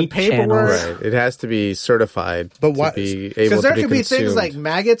stamps and meat paperwork. right. It has to be certified. But why- To be able Because to there be could be consumed. things like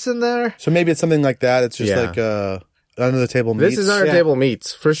maggots in there. So maybe it's something like that. It's just Yeah. like under the table meats. This is under Yeah. table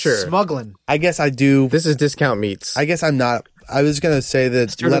meats for sure. Smuggling. I guess I do. This is discount meats. I guess I'm not. I was gonna say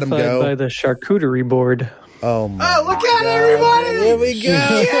that let him Certified go. by the charcuterie board. Oh my! Oh, look at everybody! Here we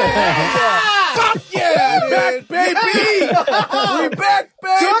go! Fuck yeah, dude. baby! We back,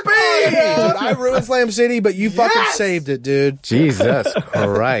 baby! Dude, I ruined Slam City, but you fucking saved it, dude. Jesus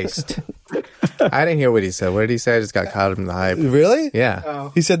Christ! I didn't hear what he said. What did he say? I just got caught up in the hype. Really? Yeah,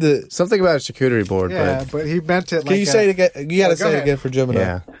 Oh. He said that. something about a charcuterie board. Yeah, but he meant it like Can you say it again? You gotta Oh, go say it ahead. again for Gemini.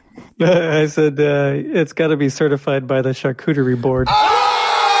 Yeah. I said it's got to be certified by the charcuterie board.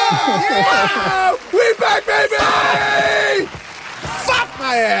 Yeah! We back, baby! Fuck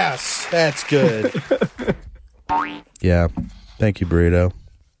my ass. That's good. Yeah. Thank you, burrito.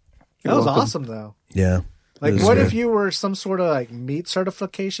 That was awesome, though. Yeah. Like, It was what good. if you were some sort of like meat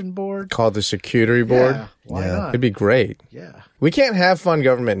certification board? Called the charcuterie board. Yeah, why Yeah. not? It'd be great. Yeah. We can't have fun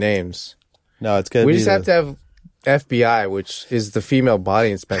government names. No, it's good. We just have to have FBI, which is the female body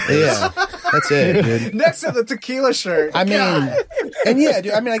inspector. Yeah. That's it, dude. Next to the tequila shirt. I mean, and yeah,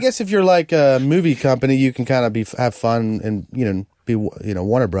 dude, I mean, I guess if you're like a movie company, you can kind of have fun and be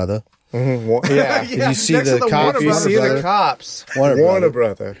Warner Brother. Yeah. Yeah, you see next to the the cop- Warner If you Warner see Brother. the cops, Warner Warner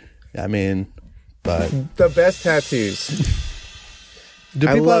Brother. I mean, but The best tattoos. do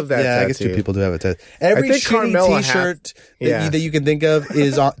I people love have, that Yeah, I guess tattoo. people do have a tattoo. Every think shitty Carmella T-shirt yeah. that you can think of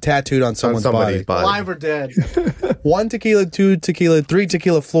is tattooed on someone's somebody's body. Alive or dead. 1 tequila, 2 tequila, 3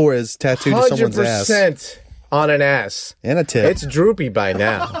 tequila floor is tattooed to someone's ass 100% on an ass. and a tip. It's droopy by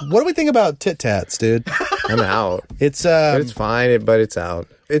now. What do we think about tit tats, dude? I'm out. It's But it's fine, but it's out.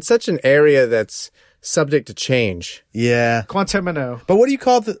 It's such an area that's subject to change. yeah. Quantimino. But what do you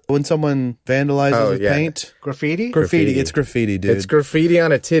call when someone vandalizes Oh, with yeah. paint? Graffiti? Graffiti. It's graffiti, dude. It's graffiti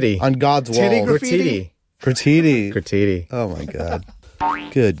on a titty. on God's Titty wall. graffiti? Graffiti. Gratiti. Oh my God.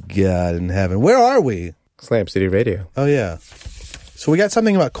 Good God in heaven. Where are we? Slam City Radio. Oh yeah. So we got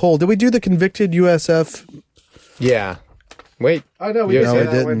something about coal. Did we do the convicted USF? Yeah. Wait. Oh no, we Yeah, didn't. no, we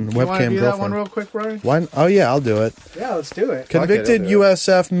that didn't. one. You want to Webcam do that one girlfriend. real quick, Brian? Why? Oh yeah, I'll do it. Yeah, let's do it. Convicted I'll do it.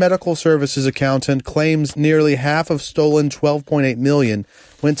 USF medical services accountant claims nearly half of stolen $12.8 million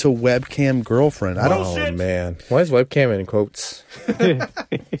went to webcam girlfriend. I don't. Oh man. Why is webcam in quotes?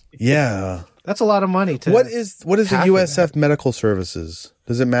 Yeah. That's a lot of money. What is the half of USF medical services?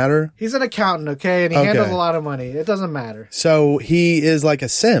 Does it matter? He's an accountant, okay, and he Okay. handles a lot of money. It doesn't matter. So he is like a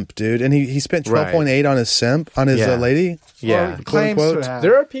simp, dude, and he spent 12.8 on his simp on his Yeah. lady. Yeah. Or he claims quote, to have.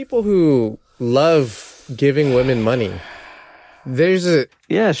 There are people who love giving women money. There's a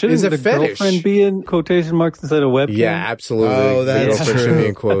Yeah, shouldn't Is a the fetish. girlfriend be in quotation marks instead of webcam? yeah, absolutely. Oh, The that's girlfriend should true. be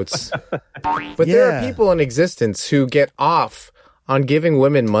in quotes. But there Yeah. are people in existence who get off on giving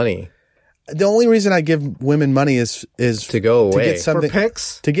women money. The only reason I give women money is To go away. to get For something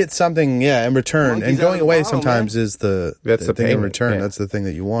pics? to get something, yeah, in return. Monkeys And out going of the away bottle, sometimes is the That's the thing in payment, return. yeah. That's the thing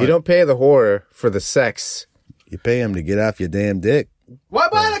that you want. You don't pay the whore for the sex. You pay him to get off your damn dick. Why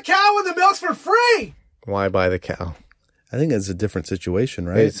buy the cow when the milk's for free? Why buy the cow? I think it's a different situation,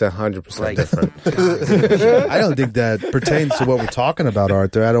 right? It's 100% different. I don't think that pertains to what we're talking about,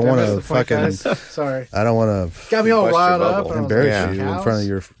 Arthur. I don't want to That's the point, fucking. guys. Sorry. I don't want Got me all Bust your riled up. bubble. and I was embarrass like, you cows? in front of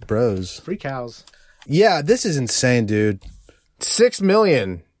your bros. Free cows. Yeah, this is insane, dude. $6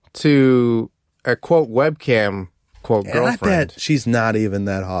 million to a quote webcam quote And I girlfriend. bet she's not even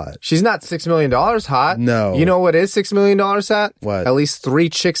that hot. She's not $6 million hot. No. You know what is $6 million hot? What? At least 3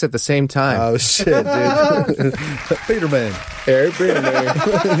 chicks at the same time. Oh shit, dude. Peterman.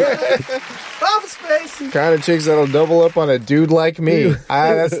 Office space. Kind of chicks that'll double up on a dude like me.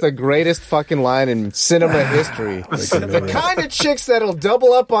 That's the greatest fucking line in cinema history. The kind of chicks that'll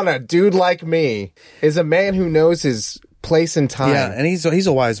double up on a dude like me is a man who knows his place and time. Yeah, and he's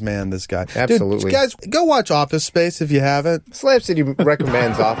a wise man, this guy. Absolutely. Dude, guys, go watch Office Space if you haven't. Slam City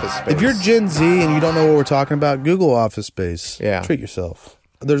recommends Office Space. If you're Gen Z and you don't know what we're talking about, Google Office Space. Yeah. Treat yourself.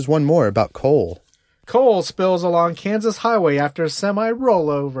 There's one more about coal. Coal spills along Kansas highway after semi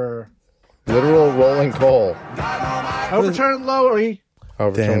rollover. Literal rolling coal. Overturned lorry.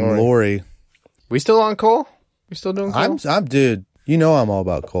 Damn, Lori. We still on coal? We still doing coal? I'm dude. You know I'm all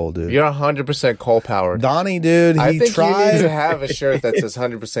about coal, dude. You're 100% coal powered. Donnie, dude, I he think you need tried. to have a shirt that says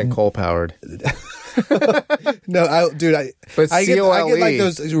 100% coal powered. No, I But I COLE, get like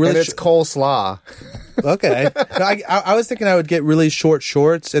those really and it's coleslaw. okay. No, I was thinking I would get really short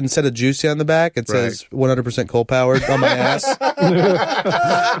shorts and instead of juicy on the back, it says 100% coal powered on my ass.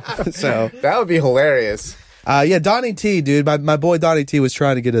 So That would be hilarious. yeah, Donnie T, dude, my boy Donnie T was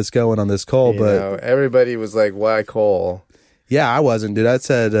trying to get us going on this coal, You but know, everybody was like, why coal? yeah, I wasn't, dude. I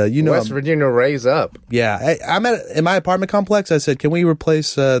said, West Virginia raise up. yeah, I'm in my apartment complex. I said, can we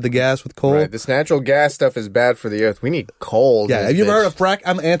replace the gas with coal? Right, this natural gas stuff is bad for the earth. We need coal. in Yeah, this have you ever bitch. heard of frack?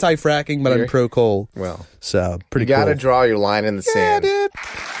 I'm anti-fracking, but I'm You're- pro coal. Well, So pretty you got to cool. draw your line in the Yeah, sand. dude.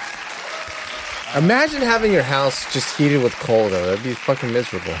 Imagine having your house just heated with coal, though. That'd be fucking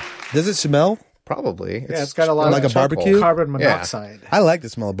miserable. Does it smell? Probably. Yeah, it's got a lot like of a barbecue? carbon monoxide. I like the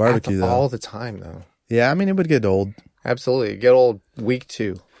smell of barbecue though. all the time, though. Yeah, I mean it would get old. Absolutely. Get old week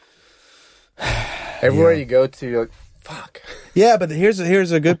 2. Everywhere you go to, you're like, fuck. Yeah, but here's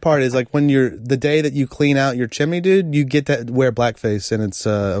a good part is like when the day that you clean out your chimney, dude, you get to wear blackface and it's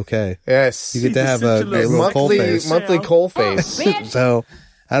okay. Yes. You get to have a little coal face. monthly coal face. So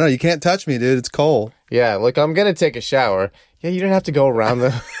I don't know. You can't touch me, dude. It's coal. Yeah, look, I'm going to take a shower. Yeah, you don't have to go around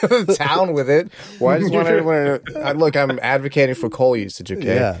the town with it. Well, I just want everyone to... Look, I'm advocating for coal usage,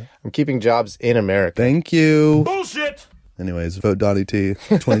 okay? Yeah. I'm keeping jobs in America. Thank you. Bullshit! Anyways, vote Donnie T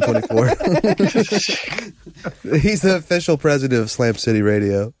 2024. He's the official president of Slam City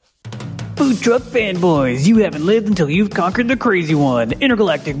Radio. Food truck fanboys, you haven't lived until you've conquered the crazy one.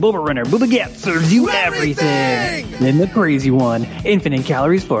 Intergalactic Boba Runner Booba Gap serves you everything. Then the crazy one. Infinite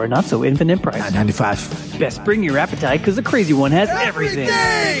calories for a not so infinite price. $9.95. Best bring your appetite because the crazy one has everything.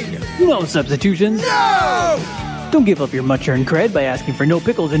 No substitutions. No! Don't give up your much-earned cred by asking for no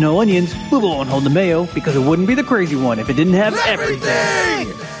pickles and no onions. Booba won't hold the mayo because it wouldn't be the crazy one if it didn't have everything.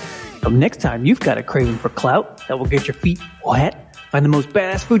 So next time you've got a craving for clout that will get your feet wet, find the most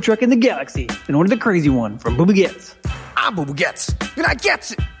badass food truck in the galaxy and order the crazy one from Booba Gets. I'm Booba Gets, and I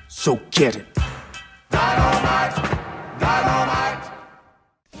gets it, so get it.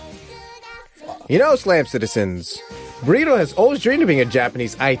 You know, Slam Citizens, Burrito has always dreamed of being a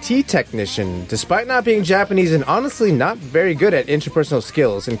Japanese IT technician, despite not being Japanese and honestly not very good at interpersonal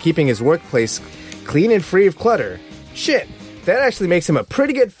skills and keeping his workplace clean and free of clutter. Shit, that actually makes him a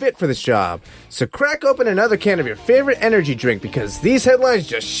pretty good fit for this job. So crack open another can of your favorite energy drink because these headlines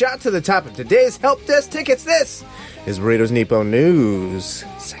just shot to the top of today's Help Desk tickets. This is Burritos Nippon News.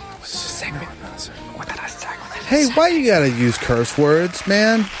 Segment. Hey, why you gotta use curse words,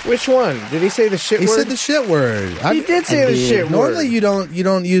 man? Which one? Did he say the shit word? He said the shit word. He did say the shit word. Normally you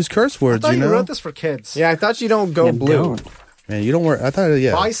don't use curse words, I thought you know? you wrote this for kids. Yeah, I thought you don't go blue. Man, you don't work. I thought,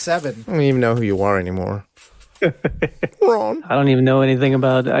 yeah. By 7. I don't even know who you are anymore. Ron. I don't even know anything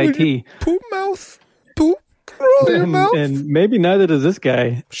about IT. Poop mouth. Poop. Roll your mouth. And maybe neither does this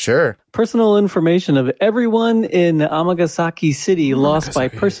guy. Sure. Personal information of everyone in Amagasaki City lost by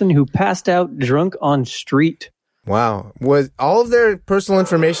person who passed out drunk on street. Wow. Was all of their personal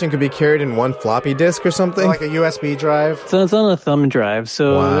information could be carried in one floppy disk or something? Like a USB drive? So it's on a thumb drive.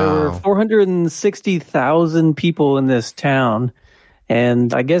 So there were 460,000 people in this town.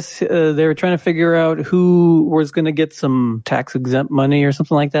 And I guess they were trying to figure out who was going to get some tax-exempt money or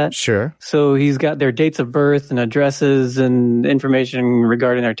something like that. Sure. So he's got their dates of birth and addresses and information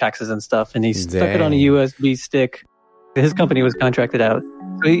regarding their taxes and stuff. And he stuck it on a USB stick. His company was contracted out.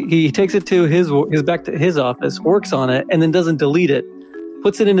 So he takes it to his back to his office, works on it, and then doesn't delete it.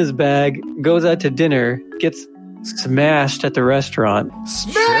 Puts it in his bag, goes out to dinner, gets smashed at the restaurant.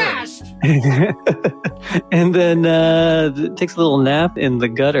 Smashed! And then takes a little nap in the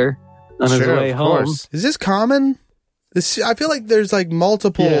gutter on his way home. Is this common? I feel like there's like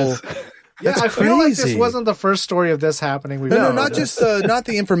multiple... Yes. Yeah, I feel like this wasn't the first story of this happening. No, not just not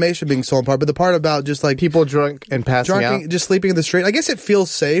the information being stolen part, but the part about just like people drunk and passing out, just sleeping in the street. I guess it feels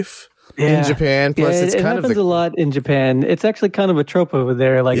safe in Japan. Plus, it's it kind happens a lot in Japan. It's actually kind of a trope over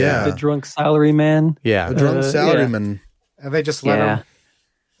there, like the drunk salaryman. Yeah, the drunk salaryman, and they just let him.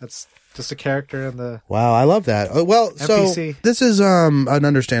 That's just a character in the. Wow, I love that. Well, NPC. So this is an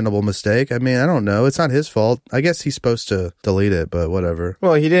understandable mistake. I mean, I don't know. It's not his fault. I guess he's supposed to delete it, but whatever.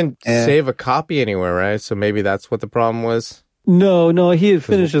 Well, he didn't save a copy anywhere, right? So maybe that's what the problem was. No, he had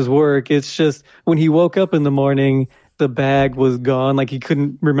finished his work. It's just when he woke up in the morning, the bag was gone. Like he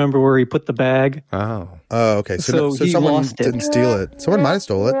couldn't remember where he put the bag. Oh, okay. So he someone lost it. didn't steal it. Someone might have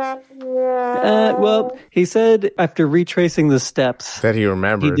stole it. Well, he said after retracing the steps that he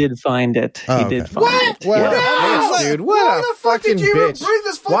remembered. He did find it. Oh, he did find it. What a bitch, dude! What a fucking bitch!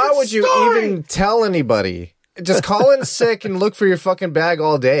 Why would you even tell anybody? Just call in sick and look for your fucking bag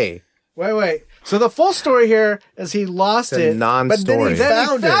all day. Wait. So the full story here is he lost it, non-story. But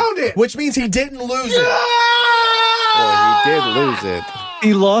then he found it, which means he didn't lose it. Well, he did lose it.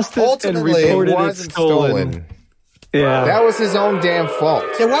 He lost it Ultimately, and reported it it wasn't stolen. Yeah, that was his own damn fault.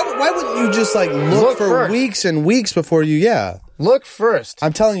 Yeah, why wouldn't you just like look for first. weeks and weeks before you? Yeah, look first.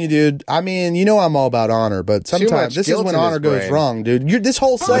 I'm telling you, dude. I mean, you know I'm all about honor, but sometimes this is when honor goes wrong, dude. This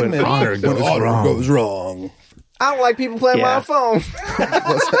whole segment, when honor goes wrong. I don't like people playing my phone.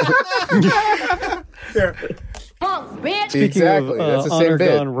 Speaking of that's the same honor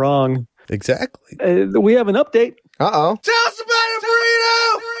bit. gone wrong. Exactly. We have an update. Uh-oh. Tell us about it,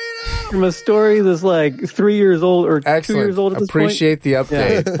 burrito! From a story that's like 3 years old or 2 years old at this Appreciate the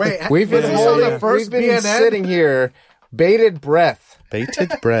update. Yeah. Wait, we've been sitting here, bated breath.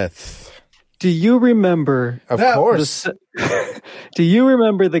 Bated breath. Do you remember? Of course. Do you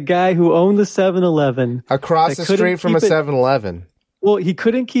remember the guy who owned the 7-Eleven across the street from a 7-Eleven? Well, he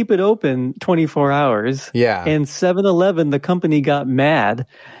couldn't keep it open 24 hours. Yeah. And 7-Eleven, the company got mad.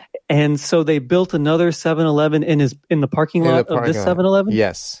 And so they built another 7-Eleven in the parking lot of this 7-Eleven?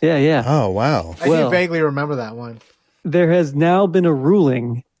 Yes. Yeah. Oh, wow. I do vaguely remember that one. There has now been a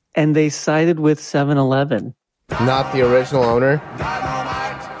ruling, and they sided with 7-Eleven. Not the original owner?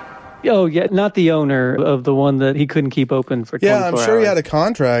 Oh, yeah, not the owner of the one that he couldn't keep open for 24 hours. Yeah, I'm sure he had a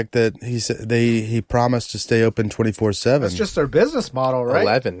contract that he promised to stay open 24/7. That's just their business model, right?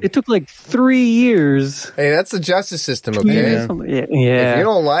 11. It took like 3 years. Hey, that's the justice system, okay? Yeah. If you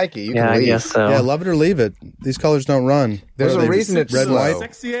don't like it, you can leave. I guess so. Yeah, love it or leave it. These colors don't run. There's a reason it's red and slow. white.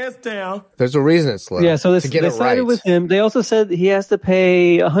 Sexy ass down. There's a reason it's slow. Yeah, so to get they it sided right. with him. They also said he has to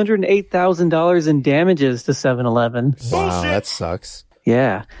pay $108,000 in damages to 7-Eleven. Wow, that sucks.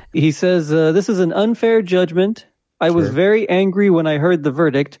 Yeah. He says, this is an unfair judgment. I was very angry when I heard the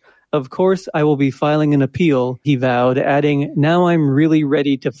verdict. Of course, I will be filing an appeal, he vowed, adding, now I'm really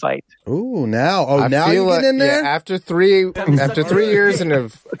ready to fight. Ooh, now. Oh, I now feel you're getting in there? Yeah, after 3 years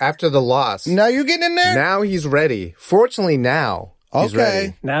and after the loss. Now you're getting in there? Now he's ready. Fortunately, now he's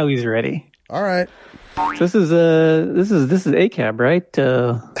ready. Now he's ready. All right. This is ACAB, right?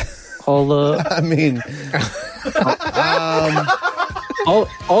 I mean,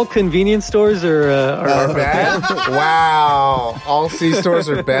 all convenience stores are bad. Wow, all C stores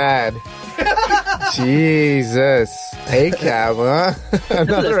are bad. Jesus. ACAB, huh?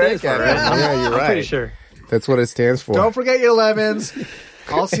 Another ACAB. Yeah, you're right. I'm pretty sure. That's what it stands for. Don't forget your lemons.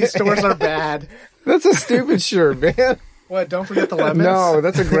 All C stores are bad. That's a stupid shirt, man. What? Don't forget the lemons. No,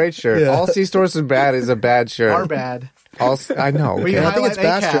 that's a great shirt. Yeah. All C stores are bad is a bad shirt. Are bad. I know. We Okay. I think it's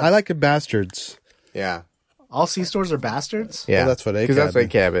highlight bastard. ACAB. I like it bastards. Yeah. All C stores are bastards. Yeah. Well, that's what Because that's what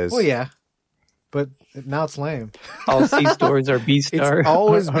ACAB is. Well, yeah, but now it's lame. All C stores are B star. It's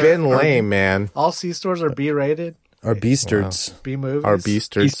always been lame, man. All C stores are B rated. Or beastards. B movies. Our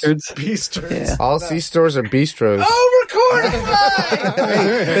beasters. Beastards. Beasters. Yeah. All C stores are bistros.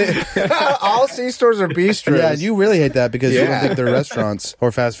 All C stores are bistros. Yeah, you really hate that because you don't Yeah. think they're restaurants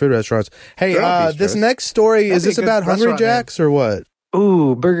or fast food restaurants. Hey, They're all this bistros. next story, That'd is be a this good about Hungry restaurant name. Jacks or what?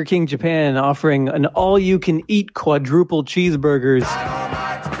 Ooh, Burger King Japan offering an all-you-can-eat quadruple cheeseburgers.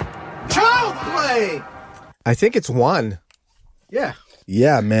 Child play. I think it's one. Yeah.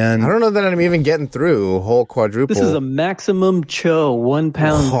 Yeah, man. I don't know that I'm even getting through a whole quadruple. This is a maximum cho 1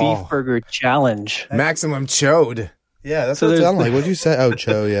 pound Oh. beef burger challenge. maximum chode. Yeah, that's So what it there's- sounded like. What'd you say? Oh,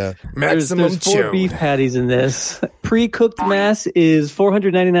 Cho, yeah. Maximum There's 4 chode. beef patties in this. Pre-cooked mass is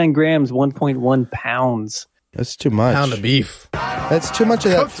 499 grams, 1.1 pounds. That's too much. Pound of beef. That's too much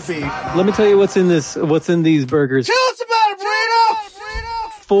of that. Cooked beef. Let me tell you what's in these burgers. Tell us about it,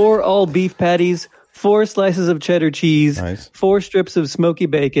 burrito. 4 all beef patties, 4 slices of cheddar cheese, Nice. 4 strips of smoky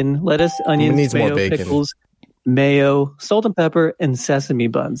bacon, lettuce, onions, needs more tomato, bacon. pickles, mayo, salt and pepper, and sesame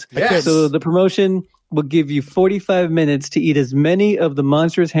buns. Yes. So the promotion will give you 45 minutes to eat as many of the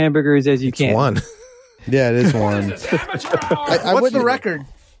monstrous hamburgers as you can. One. Yeah, it is one. I What's the wouldn't- record?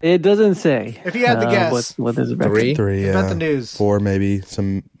 It doesn't say. If you had to guess. what is the record? 3? 3, About yeah. the news. 4, maybe.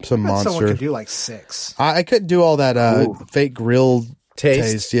 Some I bet someone monster. could do like 6. I couldn't do all that fake grilled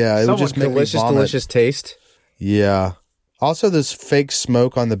taste. Yeah, it would just make delicious, me vomit. delicious taste. Yeah. Also, this fake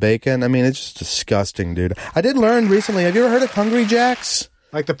smoke on the bacon. I mean, it's just disgusting, dude. I did learn recently. Have you ever heard of Hungry Jacks?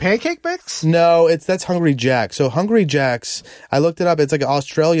 Like the pancake mix? No, that's Hungry Jack. So Hungry Jacks, I looked it up. It's like an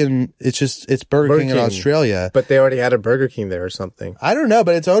Australian. It's Burger King in Australia. But they already had a Burger King there or something. I don't know,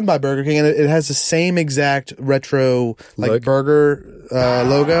 but it's owned by Burger King, and it has the same exact retro Look. burger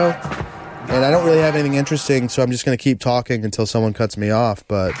logo. And I don't really have anything interesting, so I'm just going to keep talking until someone cuts me off.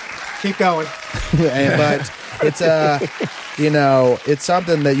 But Keep going. but it's it's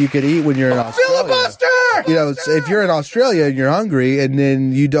something that you could eat when you're in Australia. Filibuster! If you're in Australia and you're hungry, and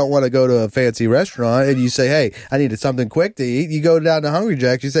then you don't want to go to a fancy restaurant, and you say, "Hey, I needed something quick to eat," you go down to Hungry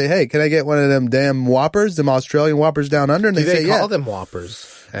Jack's. You say, "Hey, can I get one of them damn Whoppers, them Australian Whoppers down under?" And Do they they say, call "Yeah." them Whoppers?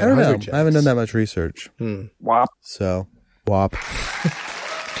 I don't know. I haven't done that much research. Wow. So, Whop.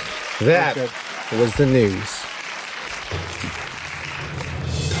 That was the news.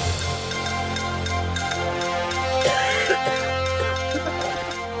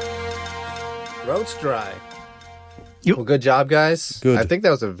 Throat's dry. Well, good job, guys. Good. I think that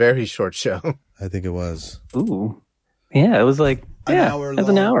was a very short show. I think it was Ooh. Yeah, it was like, that's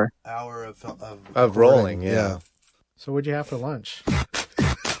an hour. Hour Of rolling, yeah. So what'd you have for lunch?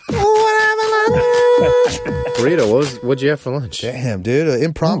 Burrito, what'd you have for lunch? Damn, dude, an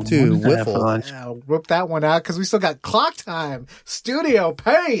impromptu What did I have for wiffle. lunch? Yeah, whip that one out because we still got clock time. Studio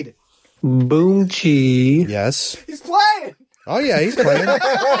paid. Boom chi. Yes. He's playing. Oh yeah, he's playing.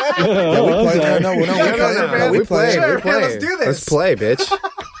 Yeah, we playing. No, we playing. We play. Sure, We play. man, let's do this. Let's play, bitch.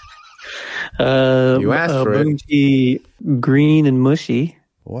 You asked for it. Boom chi, green and mushy.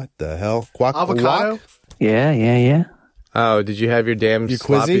 What the hell? Guac Avocado. Yeah. Oh, did you have your damn You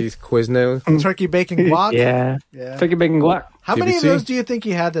sloppy Quizno? Turkey bacon guac. Yeah. Yeah. Turkey bacon guac. How many of TBC? those do you think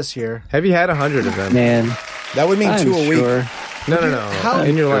you had this year? Have you had 100 of them? Man. That would mean I'm 2 a week. sure. No. How-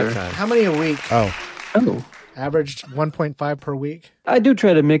 In your Sure. lifetime. How many a week? Oh, Oh. Averaged 1.5 per week I do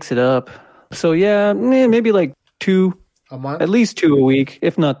try to mix it up. So yeah, maybe like 2, a month. at least 2 a week,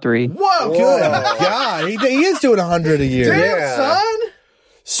 if not 3. Whoa, good God, he is doing 100 a year. Damn, Yeah. son.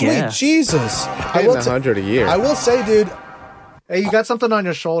 Sweet Yeah. Jesus! Getting 100 a year. I will say, dude, Hey, you got something on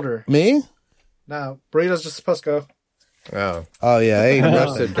your shoulder. me. No, burrito's just supposed to go. Oh yeah, hey,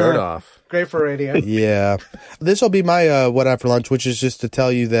 Brush the dirt off. Great for radio. yeah. This will be my what I have for lunch, which is just to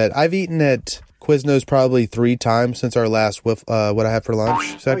tell you that I've eaten at Quiznos probably 3 times since our last what I have for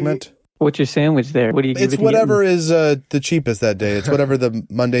lunch segment. What's your sandwich there? What do you It's whatever is the cheapest that day. It's whatever the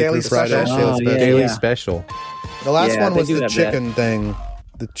Monday Daily through Friday special. shit is Oh, best. yeah. Daily special. The last Yeah, one they was do the have chicken thing.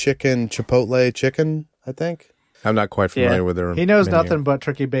 The chicken Chipotle chicken, I think. I'm not quite familiar Yeah. with their He knows menu. nothing but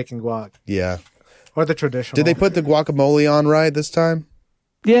turkey bacon guac Yeah. or the traditional. Did they put the guacamole on right this time?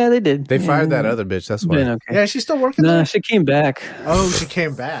 Yeah, they did. They fired that other bitch. That's why. Been okay. Yeah, she's still working No, there. she came back. Oh, she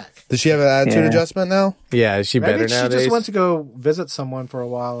came back. Does she have an attitude Yeah. adjustment now? Yeah, is she Maybe better she nowadays? just went to go visit someone for a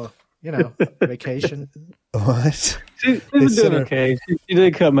while. You know, vacation. What? She was doing okay. She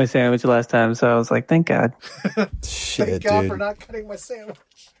did cut my sandwich last time, so I was like, thank God. Shit, Thank God dude. for not cutting my sandwich.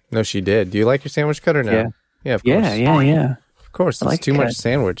 No, she did. Do you like your sandwich cut or no? Yeah. Yeah, of course. Yeah. Of course, it's too much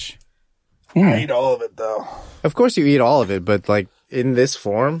sandwich. Yeah. I eat all of it, though. Of course you eat all of it, but like in this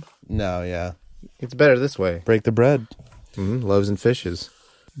form, No, yeah. it's better this way. Break the bread. Loaves and fishes.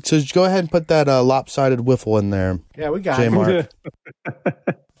 So just go ahead and put that lopsided wiffle in there, Yeah, we got J-Mark.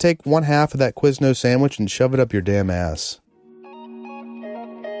 Take 1/2 of that Quiznos sandwich and shove it up your damn ass.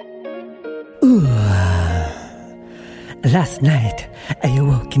 Last night, I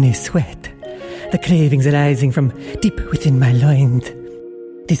awoke in a sweat, the cravings arising from deep within my loins.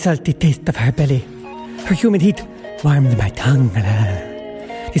 The salty taste of her belly, her humid heat warmed my tongue.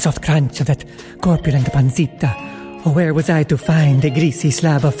 The soft crunch of that corpulent pancita. Oh, where was I to find a greasy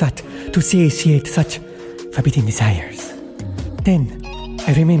slab of fat to satiate such forbidding desires? Then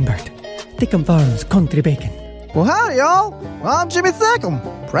I remembered Thickum Farms country bacon. Well, howdy, y'all. I'm Jimmy Thickum,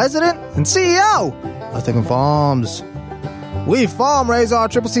 President and CEO of Thickum Farms. We farm raise our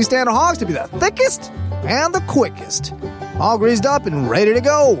Triple C standard hogs to be the thickest and the quickest. All greased up and ready to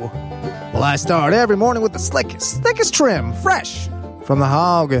go. Well, I start every morning with the slickest, thickest trim, fresh from the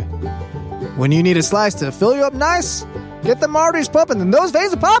hog. When you need a slice to fill you up nice, get them arteries pumping and those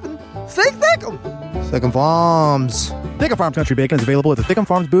veins are popping. Think Thickum. Thickum Farms. Thickum Farms Country Bacon is available at the Thickum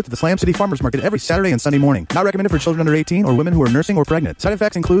Farms booth at the Slam City Farmers Market every Saturday and Sunday morning. Not recommended for children under 18 or women who are nursing or pregnant. Side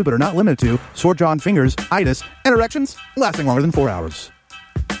effects include, but are not limited to, sore jaw and fingers, itis, and erections lasting longer than 4 hours.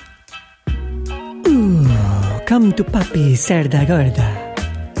 Ooh, come to Papi Cerda Gorda.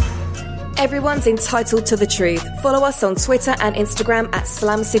 Everyone's entitled to the truth. Follow us on Twitter and Instagram at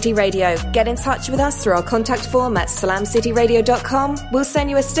Slam City Radio. Get in touch with us through our contact form at slamcityradio.com. We'll send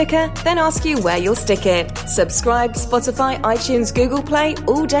you a sticker, then ask you where you'll stick it. Subscribe, Spotify, iTunes, Google Play,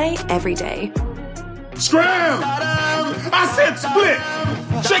 all day, every day. Scram! I said split!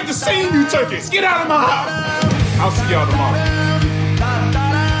 Shake the scene, you turkeys! Get out of my house! I'll see y'all tomorrow.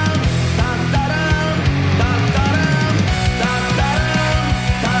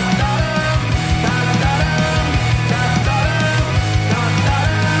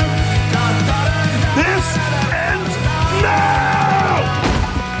 This ends now!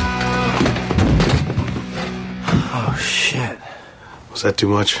 Oh, shit. Was that too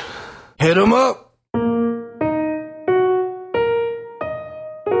much? Hit him up!